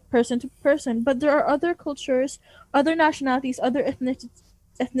from person to person. But there are other cultures, other nationalities, other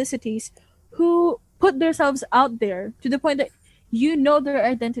ethnicities who put themselves out there to the point that you know their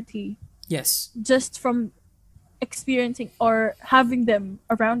identity yes, just from experiencing or having them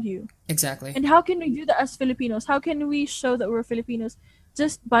around you. exactly. And how can we do that as Filipinos? How can we show that we're Filipinos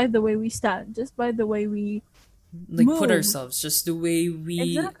just by the way we stand, just by the way we Like put move? ourselves, just the way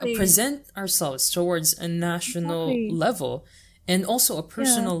we Exactly. present ourselves towards a national Exactly. level and also a Yeah.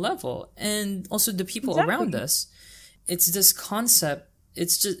 personal level and also the people around Exactly. us. It's this concept.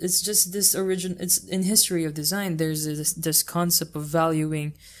 It's just this origin. It's in history of design. There's this concept of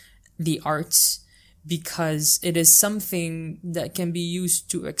valuing the arts because it is something that can be used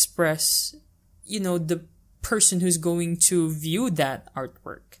to express, the person who's going to view that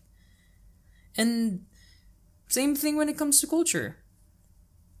artwork. And same thing when it comes to culture.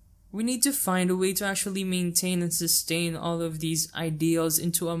 We need to find a way to actually maintain and sustain all of these ideals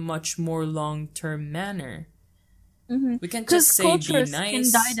into a much more long-term manner. We can't just Because say be cultures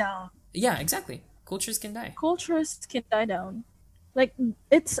can die nice. down. Yeah, exactly. Cultures can die. Cultures can die down. Like,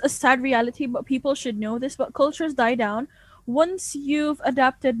 it's a sad reality, but people should know this. But cultures die down once you've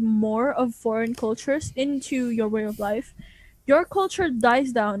adapted more of foreign cultures into your way of life. Your culture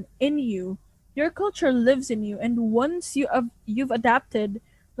dies down in you. Your culture lives in you, and once you've adapted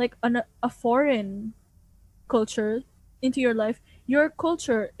like a foreign culture into your life, your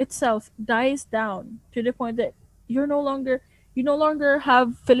culture itself dies down to the point that you no longer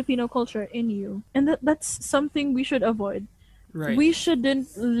have Filipino culture in you. And that's something we should avoid. Right. We shouldn't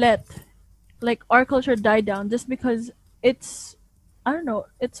let like our culture die down just because it's I don't know,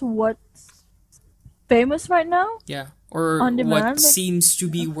 it's what's famous right now Yeah. Or on what demand. Like, seems to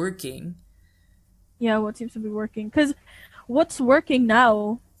be working. yeah, what seems to be working. Because what's working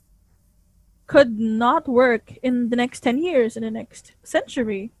now could not work in the next 10 years, in the next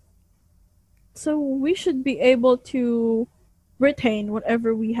century. So we should be able to retain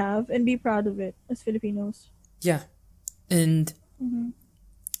whatever we have and be proud of it as Filipinos. Yeah. And Mm-hmm.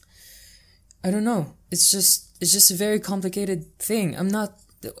 I don't know. It's just a very complicated thing.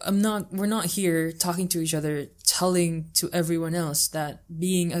 We're not here talking to each other, telling to everyone else that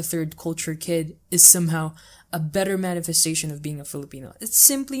being a third culture kid is somehow a better manifestation of being a Filipino. It's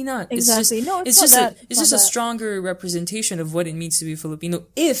simply not. Exactly. No, It's not just that. it's Not just a that. stronger representation of what it means to be Filipino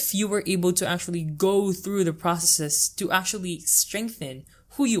if you were able to actually go through the processes to actually strengthen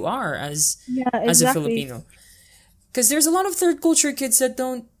who you are Yeah, as a exactly. Filipino. Because there's a lot of third culture kids that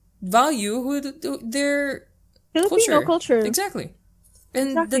don't value their Filipino culture. culture. Exactly.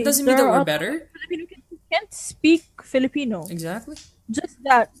 And that Exactly. doesn't mean There that are we're a lot of better. Filipino kids who can't speak Filipino. Exactly. Just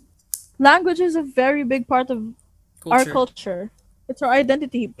that language is a very big part of our Culture. culture. It's our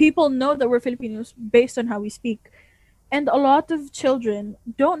identity. People know that we're Filipinos based on how we speak. And a lot of children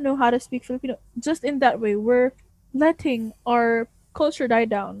don't know how to speak Filipino. Just in that way, we're letting our culture die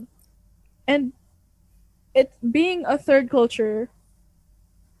down. And it being a third culture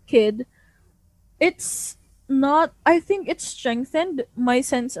kid, it's not, I think it strengthened my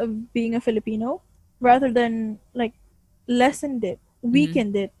sense of being a Filipino rather than like lessened it, Mm-hmm.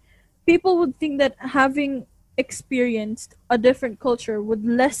 weakened it. People would think that having experienced a different culture would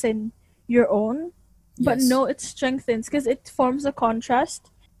lessen your own, but Yes. no, it strengthens because it forms a contrast.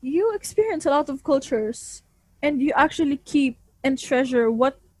 You experience a lot of cultures and you actually keep and treasure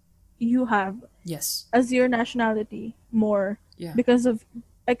what you have Yes. as your nationality more Yeah. because of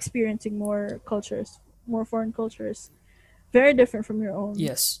experiencing more cultures, more foreign cultures, very different from your own.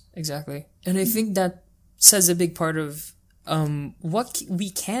 Yes. Exactly. And I think that says a big part of what we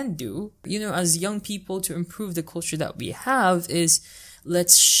can do, as young people to improve the culture that we have is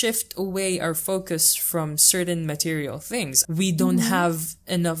let's shift away our focus from certain material things. We don't Mm-hmm. have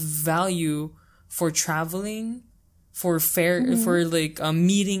enough value for traveling, Mm-hmm. for like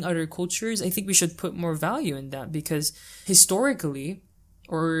meeting other cultures. I think we should put more value in that because historically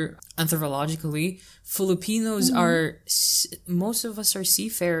or anthropologically, Filipinos Mm-hmm. most of us are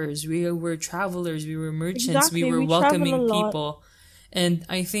seafarers. We were travelers, we were merchants, we Exactly. were We travel a welcoming lot. people. And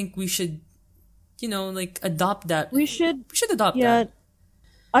I think we should, like adopt that. We should, We should adopt yeah. that.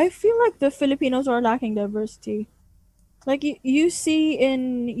 I feel like the Filipinos are lacking diversity. Like you see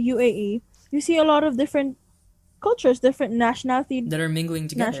in UAE, you see a lot of different cultures, different That are mingling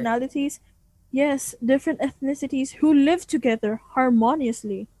together. nationalities. Yes, different ethnicities who live together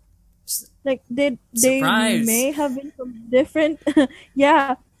harmoniously. Like they Surprise! may have been from different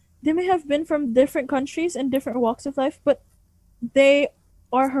yeah, they may have been from different countries and different walks of life, but they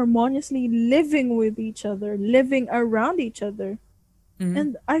are harmoniously living with each other, living around each other. Mm-hmm.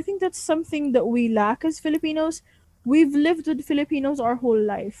 And I think that's something that we lack as Filipinos. We've lived with Filipinos our whole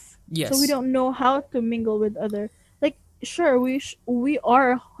life, so we Yes. don't know how to mingle with other. Like, sure, we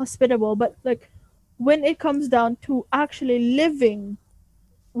are hospitable, but like when it comes down to actually living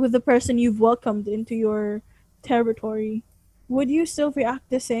with the person you've welcomed into your territory, would you still react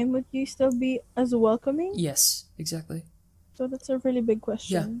the same? Would you still be as welcoming? Yes, exactly. So that's a really big Yeah.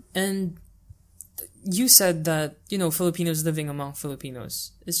 question. And you said that, Filipinos living among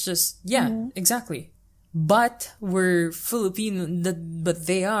Filipinos. It's just, yeah, Mm-hmm. exactly. But but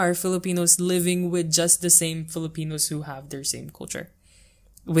they are Filipinos living with just the same Filipinos who have their same culture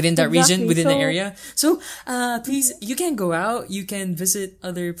within that region, Exactly. within the So area. So, please, you can go out, you can visit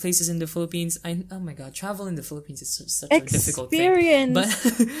other places in the Philippines. Oh my God, travel in the Philippines is such a difficult thing. But,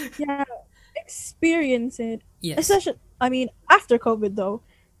 experience, yeah, experience it. yes, Especially, I mean, after COVID though,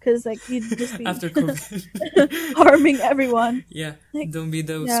 because like you'd just be after COVID. harming everyone. Yeah, Like, don't be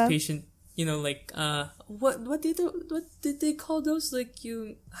those yeah, patient, like what did they call those, like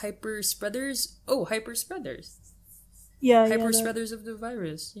you hyper spreaders? Oh, hyper spreaders, yeah, hyper that, spreaders of the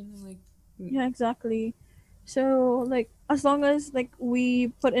virus. Like yeah, exactly. So like, as long as like we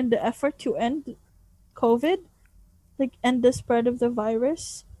put in the effort to end COVID, like end the spread of the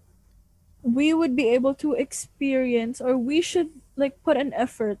virus, we would be able to experience, or we should like put an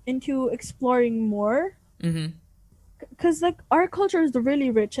effort into exploring more, mm-hmm. because like our culture is really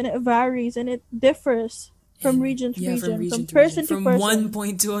rich and it varies and it differs from And region to yeah, from region, from region to region, person to from one person.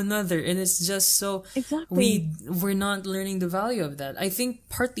 point to another, and it's just so Exactly. we're not learning the value of that. I think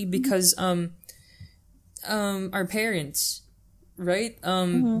partly because our parents, right?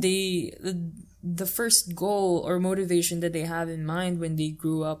 Mm-hmm. They the first goal or motivation that they have in mind when they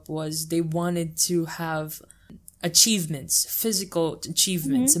grew up was they wanted to have achievements, physical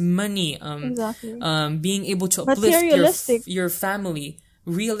achievements, money, Exactly. being able to uplift Materialistic your family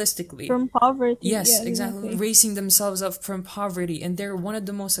realistically. from poverty. Yes, Yeah, exactly. Raising themselves up from poverty, and they're one of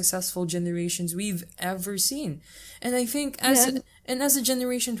the most successful generations we've ever seen. And I think as a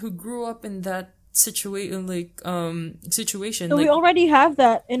generation who grew up in that situation, So like we already have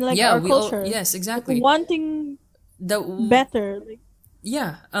that in like yeah, our culture. yes, Like, exactly. wanting That better. Like,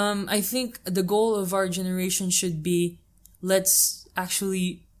 yeah, I think the goal of our generation should be, let's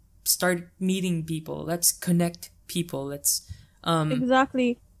actually start meeting people. Let's connect people. Let's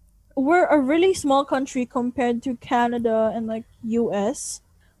exactly. We're a really small country compared to Canada and like US,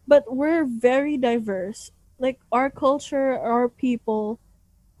 but we're very diverse. Like our culture, our people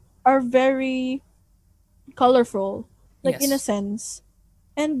are very colorful, like in a yes, sense.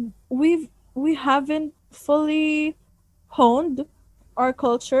 And we haven't fully honed our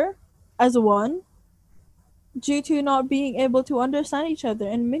culture as one due to not being able to understand each other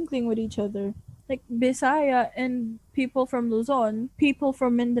and mingling with each other. Like Bisaya and people from Luzon, people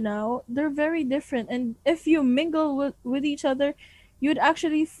from Mindanao, they're very different. And if you mingle with each other, you'd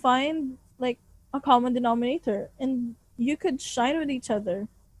actually find like a common denominator and you could shine with each other.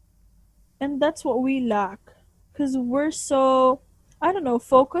 And that's what we lack. Because we're so, I don't know,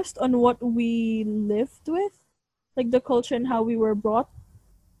 focused on what we lived with, like the culture and how we were brought.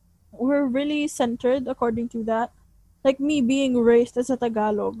 We're really centered according to that. Like me being raised as a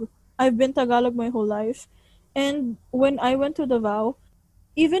Tagalog. I've been Tagalog my whole life. And when I went to Davao,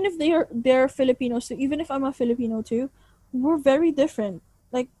 even if they're Filipinos too, even if I'm a Filipino too, we're very different.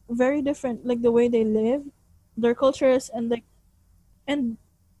 Like very different. Like the way they live, their cultures and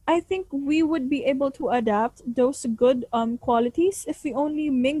I think we would be able to adapt those good qualities if we only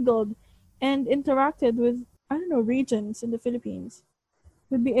mingled and interacted with I don't know regions in the Philippines.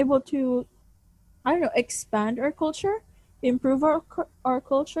 We'd be able to I don't know expand our culture, improve our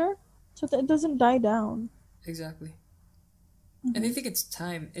culture, so that it doesn't die down. exactly. And I think it's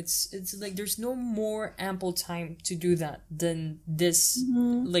time. It's like there's no more ample time to do that than this.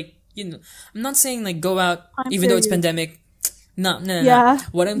 Like I'm not saying like go out Time even though it's period. pandemic. No, no, no, no. Yeah.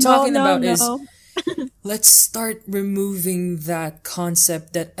 What I'm No, talking no, about is no. let's start removing that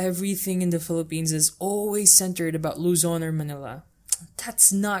concept that everything in the Philippines is always centered about Luzon or Manila.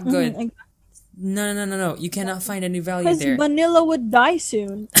 That's not good. No, no, no, no, no. You cannot find any value Because there. Manila would die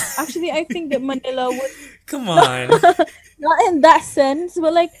soon. Actually, I think that Manila would Come on. not in that sense,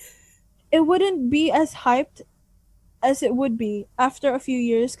 but like it wouldn't be as hyped as it would be after a few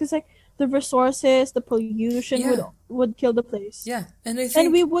years because like the resources, the pollution Yeah, would kill the place. yeah. And I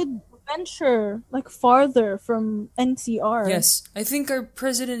And we think would venture like farther from NCR. yes, I think our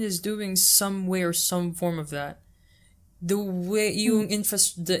president is doing some way or some form of that. The way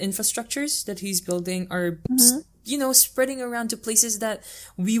the infrastructures that he's building are spreading around to places that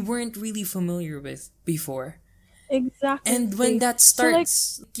we weren't really familiar with before. And when Exactly. that So like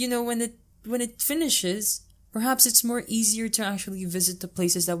starts, when it finishes, perhaps it's more easier to actually visit the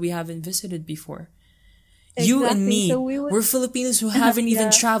places that we haven't visited before. You and exactly. So me, we would we're Filipinos who haven't even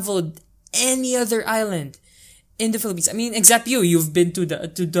yeah. traveled any other island in the Philippines. I mean, except you. You've been to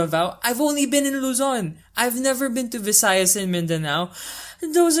Davao. I've only been in Luzon. I've never been to Visayas and Mindanao.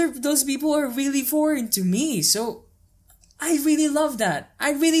 Those people are really foreign to me. So I really love that.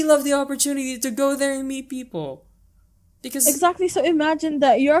 I really love the opportunity to go there and meet people. Because Exactly. So imagine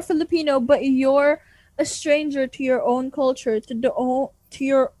that you're Filipino, but you're a stranger to your own culture, to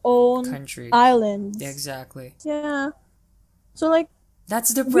your own country. Yeah, islands. exactly. Yeah. So like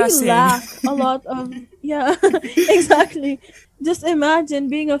That's we depressing. lack a lot of yeah, exactly. Just imagine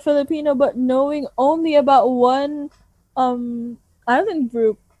being a Filipino but knowing only about one island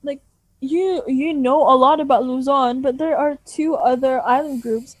group. Like you know a lot about Luzon, but there are two other island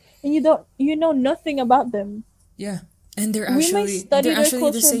groups and you know nothing about them. Yeah. And they're We may actually study they're their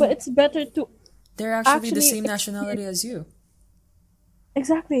actually the culture, but same it's better to they're actually the actually same nationality as you.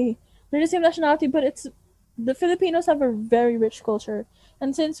 exactly. They're the same nationality, but it's the Filipinos have a very rich culture,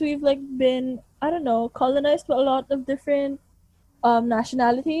 and since we've like been I don't know colonized by a lot of different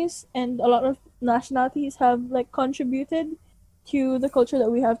nationalities, and a lot of nationalities have like contributed to the culture that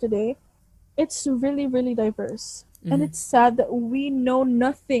we have today. It's really really diverse, and it's sad that we know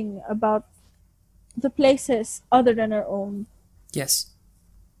nothing about the places other than our own. Yes.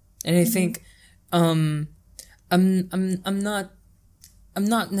 And I think um I'm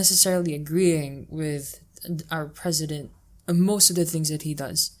not necessarily agreeing with our president on most of the things that he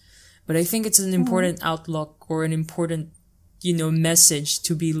does. But I think it's an important outlook or an important, message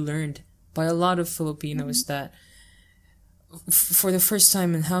to be learned by a lot of Filipinos that for the first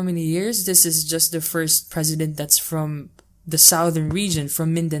time in how many years, this is just the first president that's from the southern region,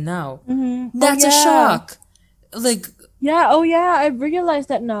 from Mindanao. That's a shock. Like, yeah, oh yeah, I realized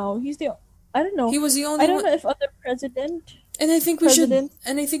that now. I don't know. he was the I only don't one. know if other president, And I think president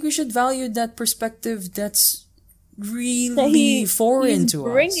we should value that perspective that's that really foreign he's to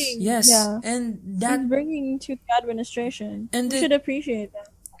us. bringing, Yes. yeah, And he's that bringing to the administration. and We should appreciate that.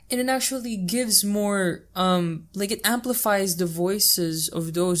 it actually gives more like it amplifies the voices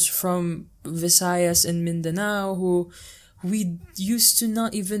of those from Visayas and Mindanao who we used to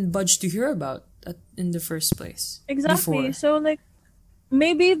not even budge to hear about in the first place. Exactly. Before. So like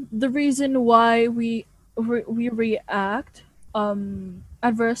maybe the reason why we react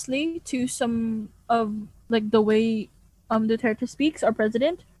adversely to some of like the way Duterte speaks, our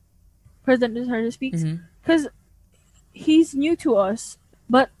President Duterte speaks, Mm-hmm. because he's new to us,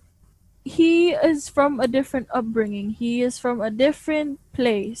 but he is from a different upbringing. He is from a different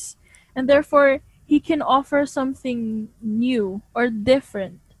place, and therefore he can offer something new or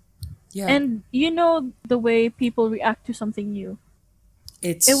different. Yeah. And you know the way people react to something new.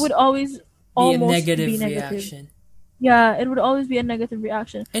 It's It would always be a almost negative be negative. reaction. Yeah, it would always be a negative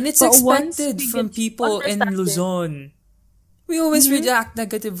reaction. And it's But once expected we from get to people in understand it- Luzon. We always react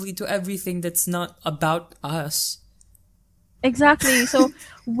negatively to everything that's not about us. Exactly. So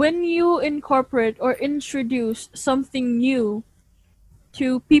when you incorporate or introduce something new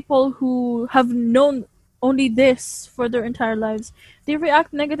to people who have known only this for their entire lives, they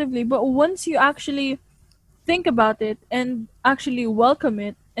react negatively. But once you actually think about it and actually welcome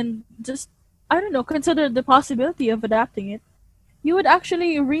it and just, I don't know, consider the possibility of adapting it, you would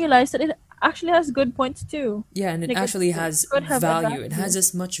actually realize that it actually has good points too. Yeah, and it Like, actually it has could have value. It has advantages.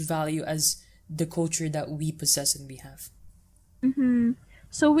 as much value as the culture that we possess and we have.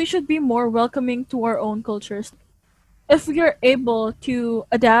 So we should be more welcoming to our own cultures. If we're able to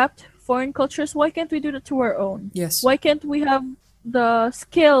adapt foreign cultures, why can't we do that to our own? Yes. Why can't we have the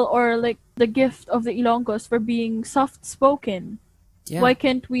skill or like the gift of the Ilonggos for being soft spoken? Yeah. Why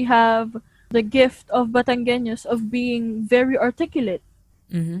can't we have the gift of Batangueños of being very articulate?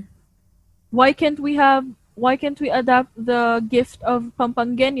 Mm-hmm. Why can't we adapt the gift of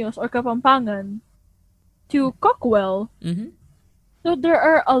Pampangueños or Kapampangan to Cockwell? Mm-hmm. So there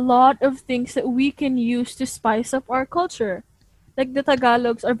are a lot of things that we can use to spice up our culture. Like the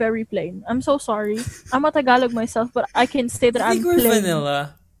Tagalogs are very plain. I'm so sorry. I'm a Tagalog myself, but I can say that I think I'm we're plain.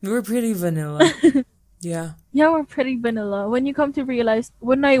 vanilla. We're pretty vanilla. Yeah. Yeah, we're pretty vanilla. When you come to realize,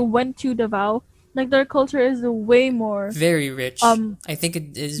 when I went to Davao, like their culture is way more, Very rich. I think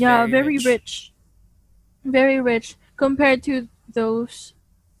it is yeah, very very rich. Very rich compared to those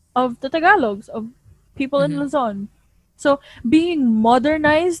of the Tagalogs, of people in Luzon. So being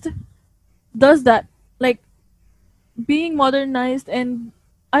modernized does that. Like being modernized, and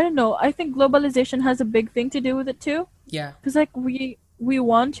I don't know, I think globalization has a big thing to do with it too. Yeah. Because like we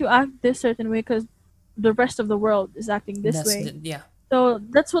want to act this certain way because the rest of the world is acting this way. Yeah. So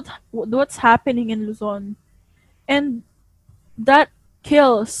that's what's happening in Luzon, and that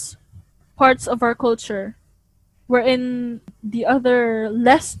kills parts of our culture, wherein the other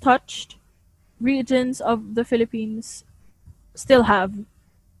less touched regions of the Philippines still have.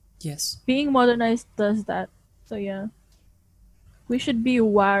 Yes. Being modernized does that. So yeah, we should be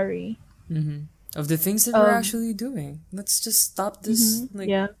wary. Mm-hmm. Of the things that we're actually doing. Let's just stop this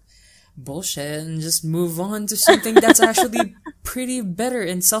Yeah. bullshit and just move on to something that's actually pretty better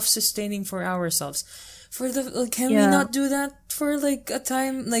and self-sustaining for ourselves. Can we Yeah. not do that for like a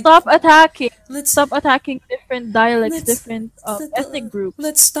time? Like Stop attacking. let's Stop attacking different dialects, let's- different let- ethnic groups.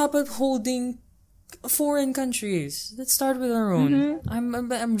 Let's stop upholding foreign countries. Let's start with our own.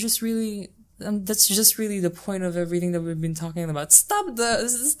 I'm just really. That's just really the point of everything that we've been talking about. Stop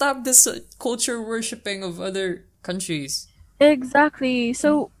this culture worshipping of other countries. Exactly.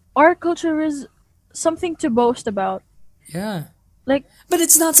 So our culture is something to boast about. Yeah. Like But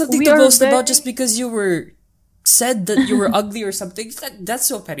it's not something We to are boast about very- just because you were said that you were ugly or something. That's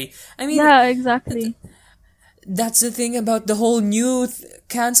so petty. I mean, yeah, exactly. that's the thing about the whole new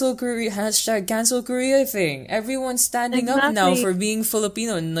cancel Korea thing. Everyone's standing up now Exactly. for being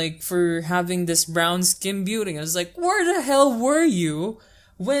Filipino and like for having this brown skin beauty. I was like, where the hell were you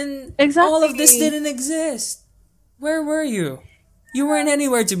when all of this Exactly. didn't exist? Where were you? You weren't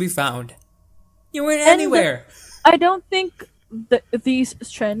anywhere to be found. You weren't And anywhere. I don't think these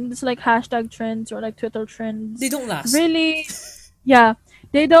trends, like hashtag trends or like Twitter trends, They don't last. really, yeah,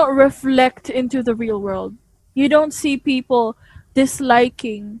 they don't reflect into the real world. You don't see people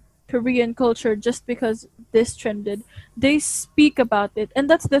disliking Korean culture just because this trended. They speak about it.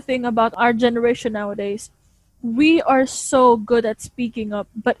 And that's the thing about our generation nowadays. We are so good at speaking up,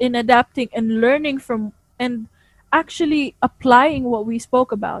 but in adapting and learning from and actually applying what we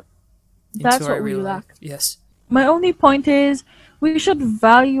spoke about, Into that's our what we real life. lack. Yes. My only point is we should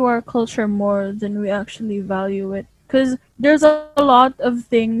value our culture more than we actually value it. Because there's a lot of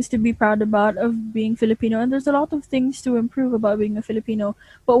things to be proud about of being Filipino, and there's a lot of things to improve about being a Filipino.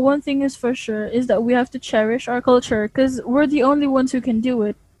 But one thing is for sure is that we have to cherish our culture because we're the only ones who can do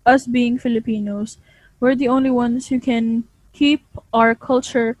it. Us being Filipinos, we're the only ones who can keep our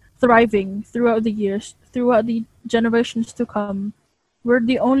culture thriving throughout the years, throughout the generations to come. We're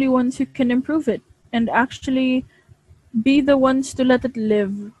the only ones who can improve it and actually be the ones to let it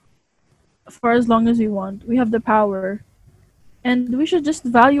live for as long as we want. We have the power. And we should just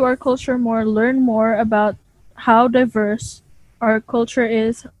value our culture more, learn more about how diverse our culture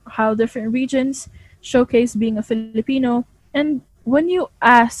is, how different regions showcase being a Filipino. And when you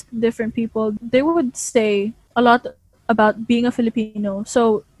ask different people, they would say a lot about being a Filipino.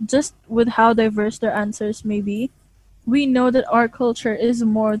 So, just with how diverse their answers may be, we know that our culture is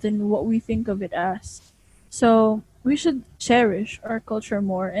more than what we think of it as. So we should cherish our culture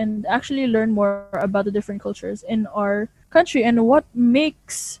more and actually learn more about the different cultures in our country and what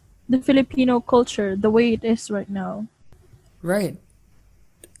makes the Filipino culture the way it is right now. Right.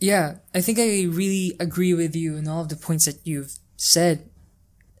 Yeah, I think I really agree with you in all of the points that you've said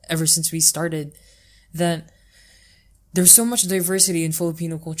ever since we started. That there's so much diversity in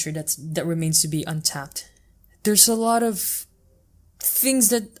Filipino culture that remains to be untapped. There's a lot of things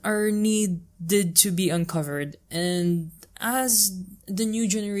that are needed to be uncovered, and as the new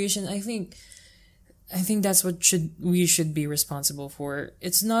generation, I think that's what we should be responsible for.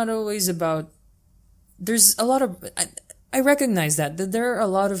 It's not always about. There's a lot of. I recognize that there are a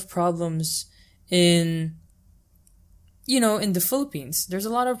lot of problems in. In the Philippines. There's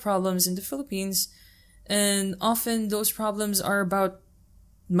a lot of problems in the Philippines, and often those problems are about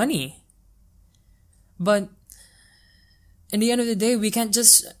money. But in the end of the day, we can't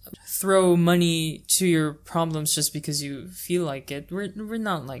just throw money to your problems just because you feel like it. We're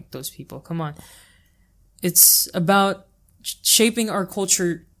not like those people. Come on. It's about shaping our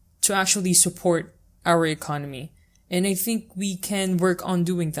culture to actually support our economy. And I think we can work on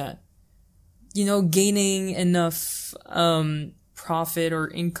doing that. Gaining enough profit or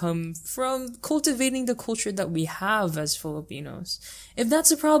income from cultivating the culture that we have as Filipinos. If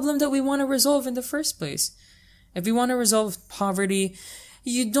that's a problem that we want to resolve in the first place. If we want to resolve poverty,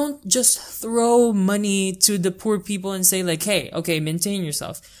 you don't just throw money to the poor people and say like, hey, okay, maintain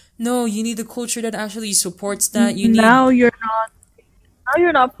yourself. No, you need a culture that actually supports that. Now you're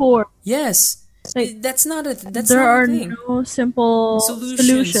not poor. Yes. Like, that's not a thing. There are no simple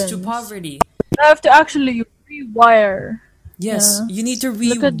Solutions to poverty. You have to actually rewire. Yes, Yeah. you need to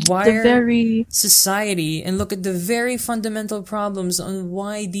Look at the rewire society and look at the very fundamental problems on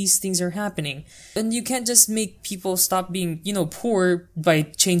why these things are happening. And you can't just make people stop being, poor by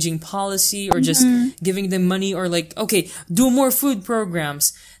changing policy or just giving them money or like, okay, do more food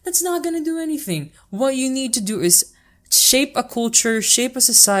programs. That's not gonna do anything. What you need to do is shape a culture, shape a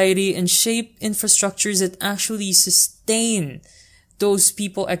society, and shape infrastructures that actually sustain those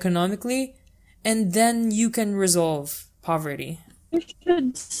people economically, and then you can resolve poverty. We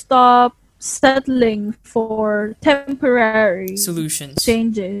should stop settling for temporary Solutions.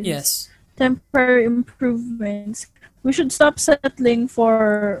 changes. Yes. Temporary improvements. We should stop settling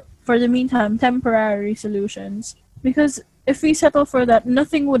for the meantime temporary solutions, because if we settle for that,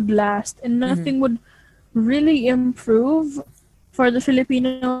 nothing would last and nothing would really improve for the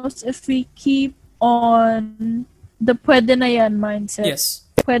Filipinos if we keep on the pwede na yan mindset. Yes.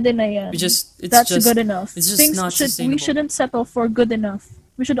 Pwede na yan. That's good enough. It's just not sustainable. We shouldn't settle for good enough.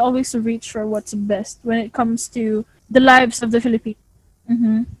 We should always reach for what's best when it comes to the lives of the Filipinos.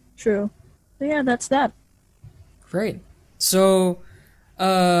 True. So yeah, that's that. Great. So,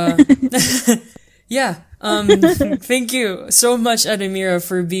 yeah. Thank you so much, Adimeera,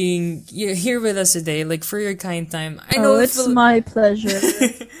 for being here with us today. Like, for your kind time. I know it's my pleasure.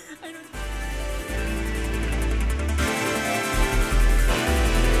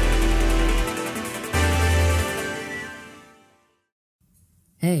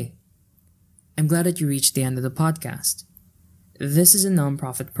 Hey, I'm glad that you reached the end of the podcast. This is a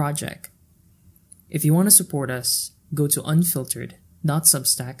non-profit project. If you want to support us, go to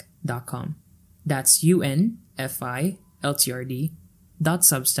unfiltered.substack.com. That's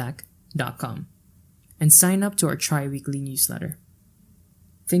unfiltrd.substack.com and sign up to our tri-weekly newsletter.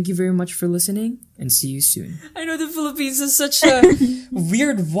 Thank you very much for listening, and see you soon. I know the Philippines has such a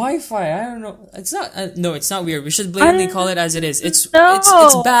weird Wi-Fi. I don't know. It's not. No, it's not weird. We should blatantly call it as it is. It's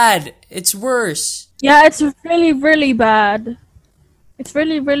bad. It's worse. Yeah, it's really, really bad. It's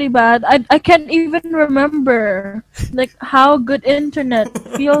really, really bad. I can't even remember like how good internet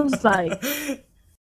feels like.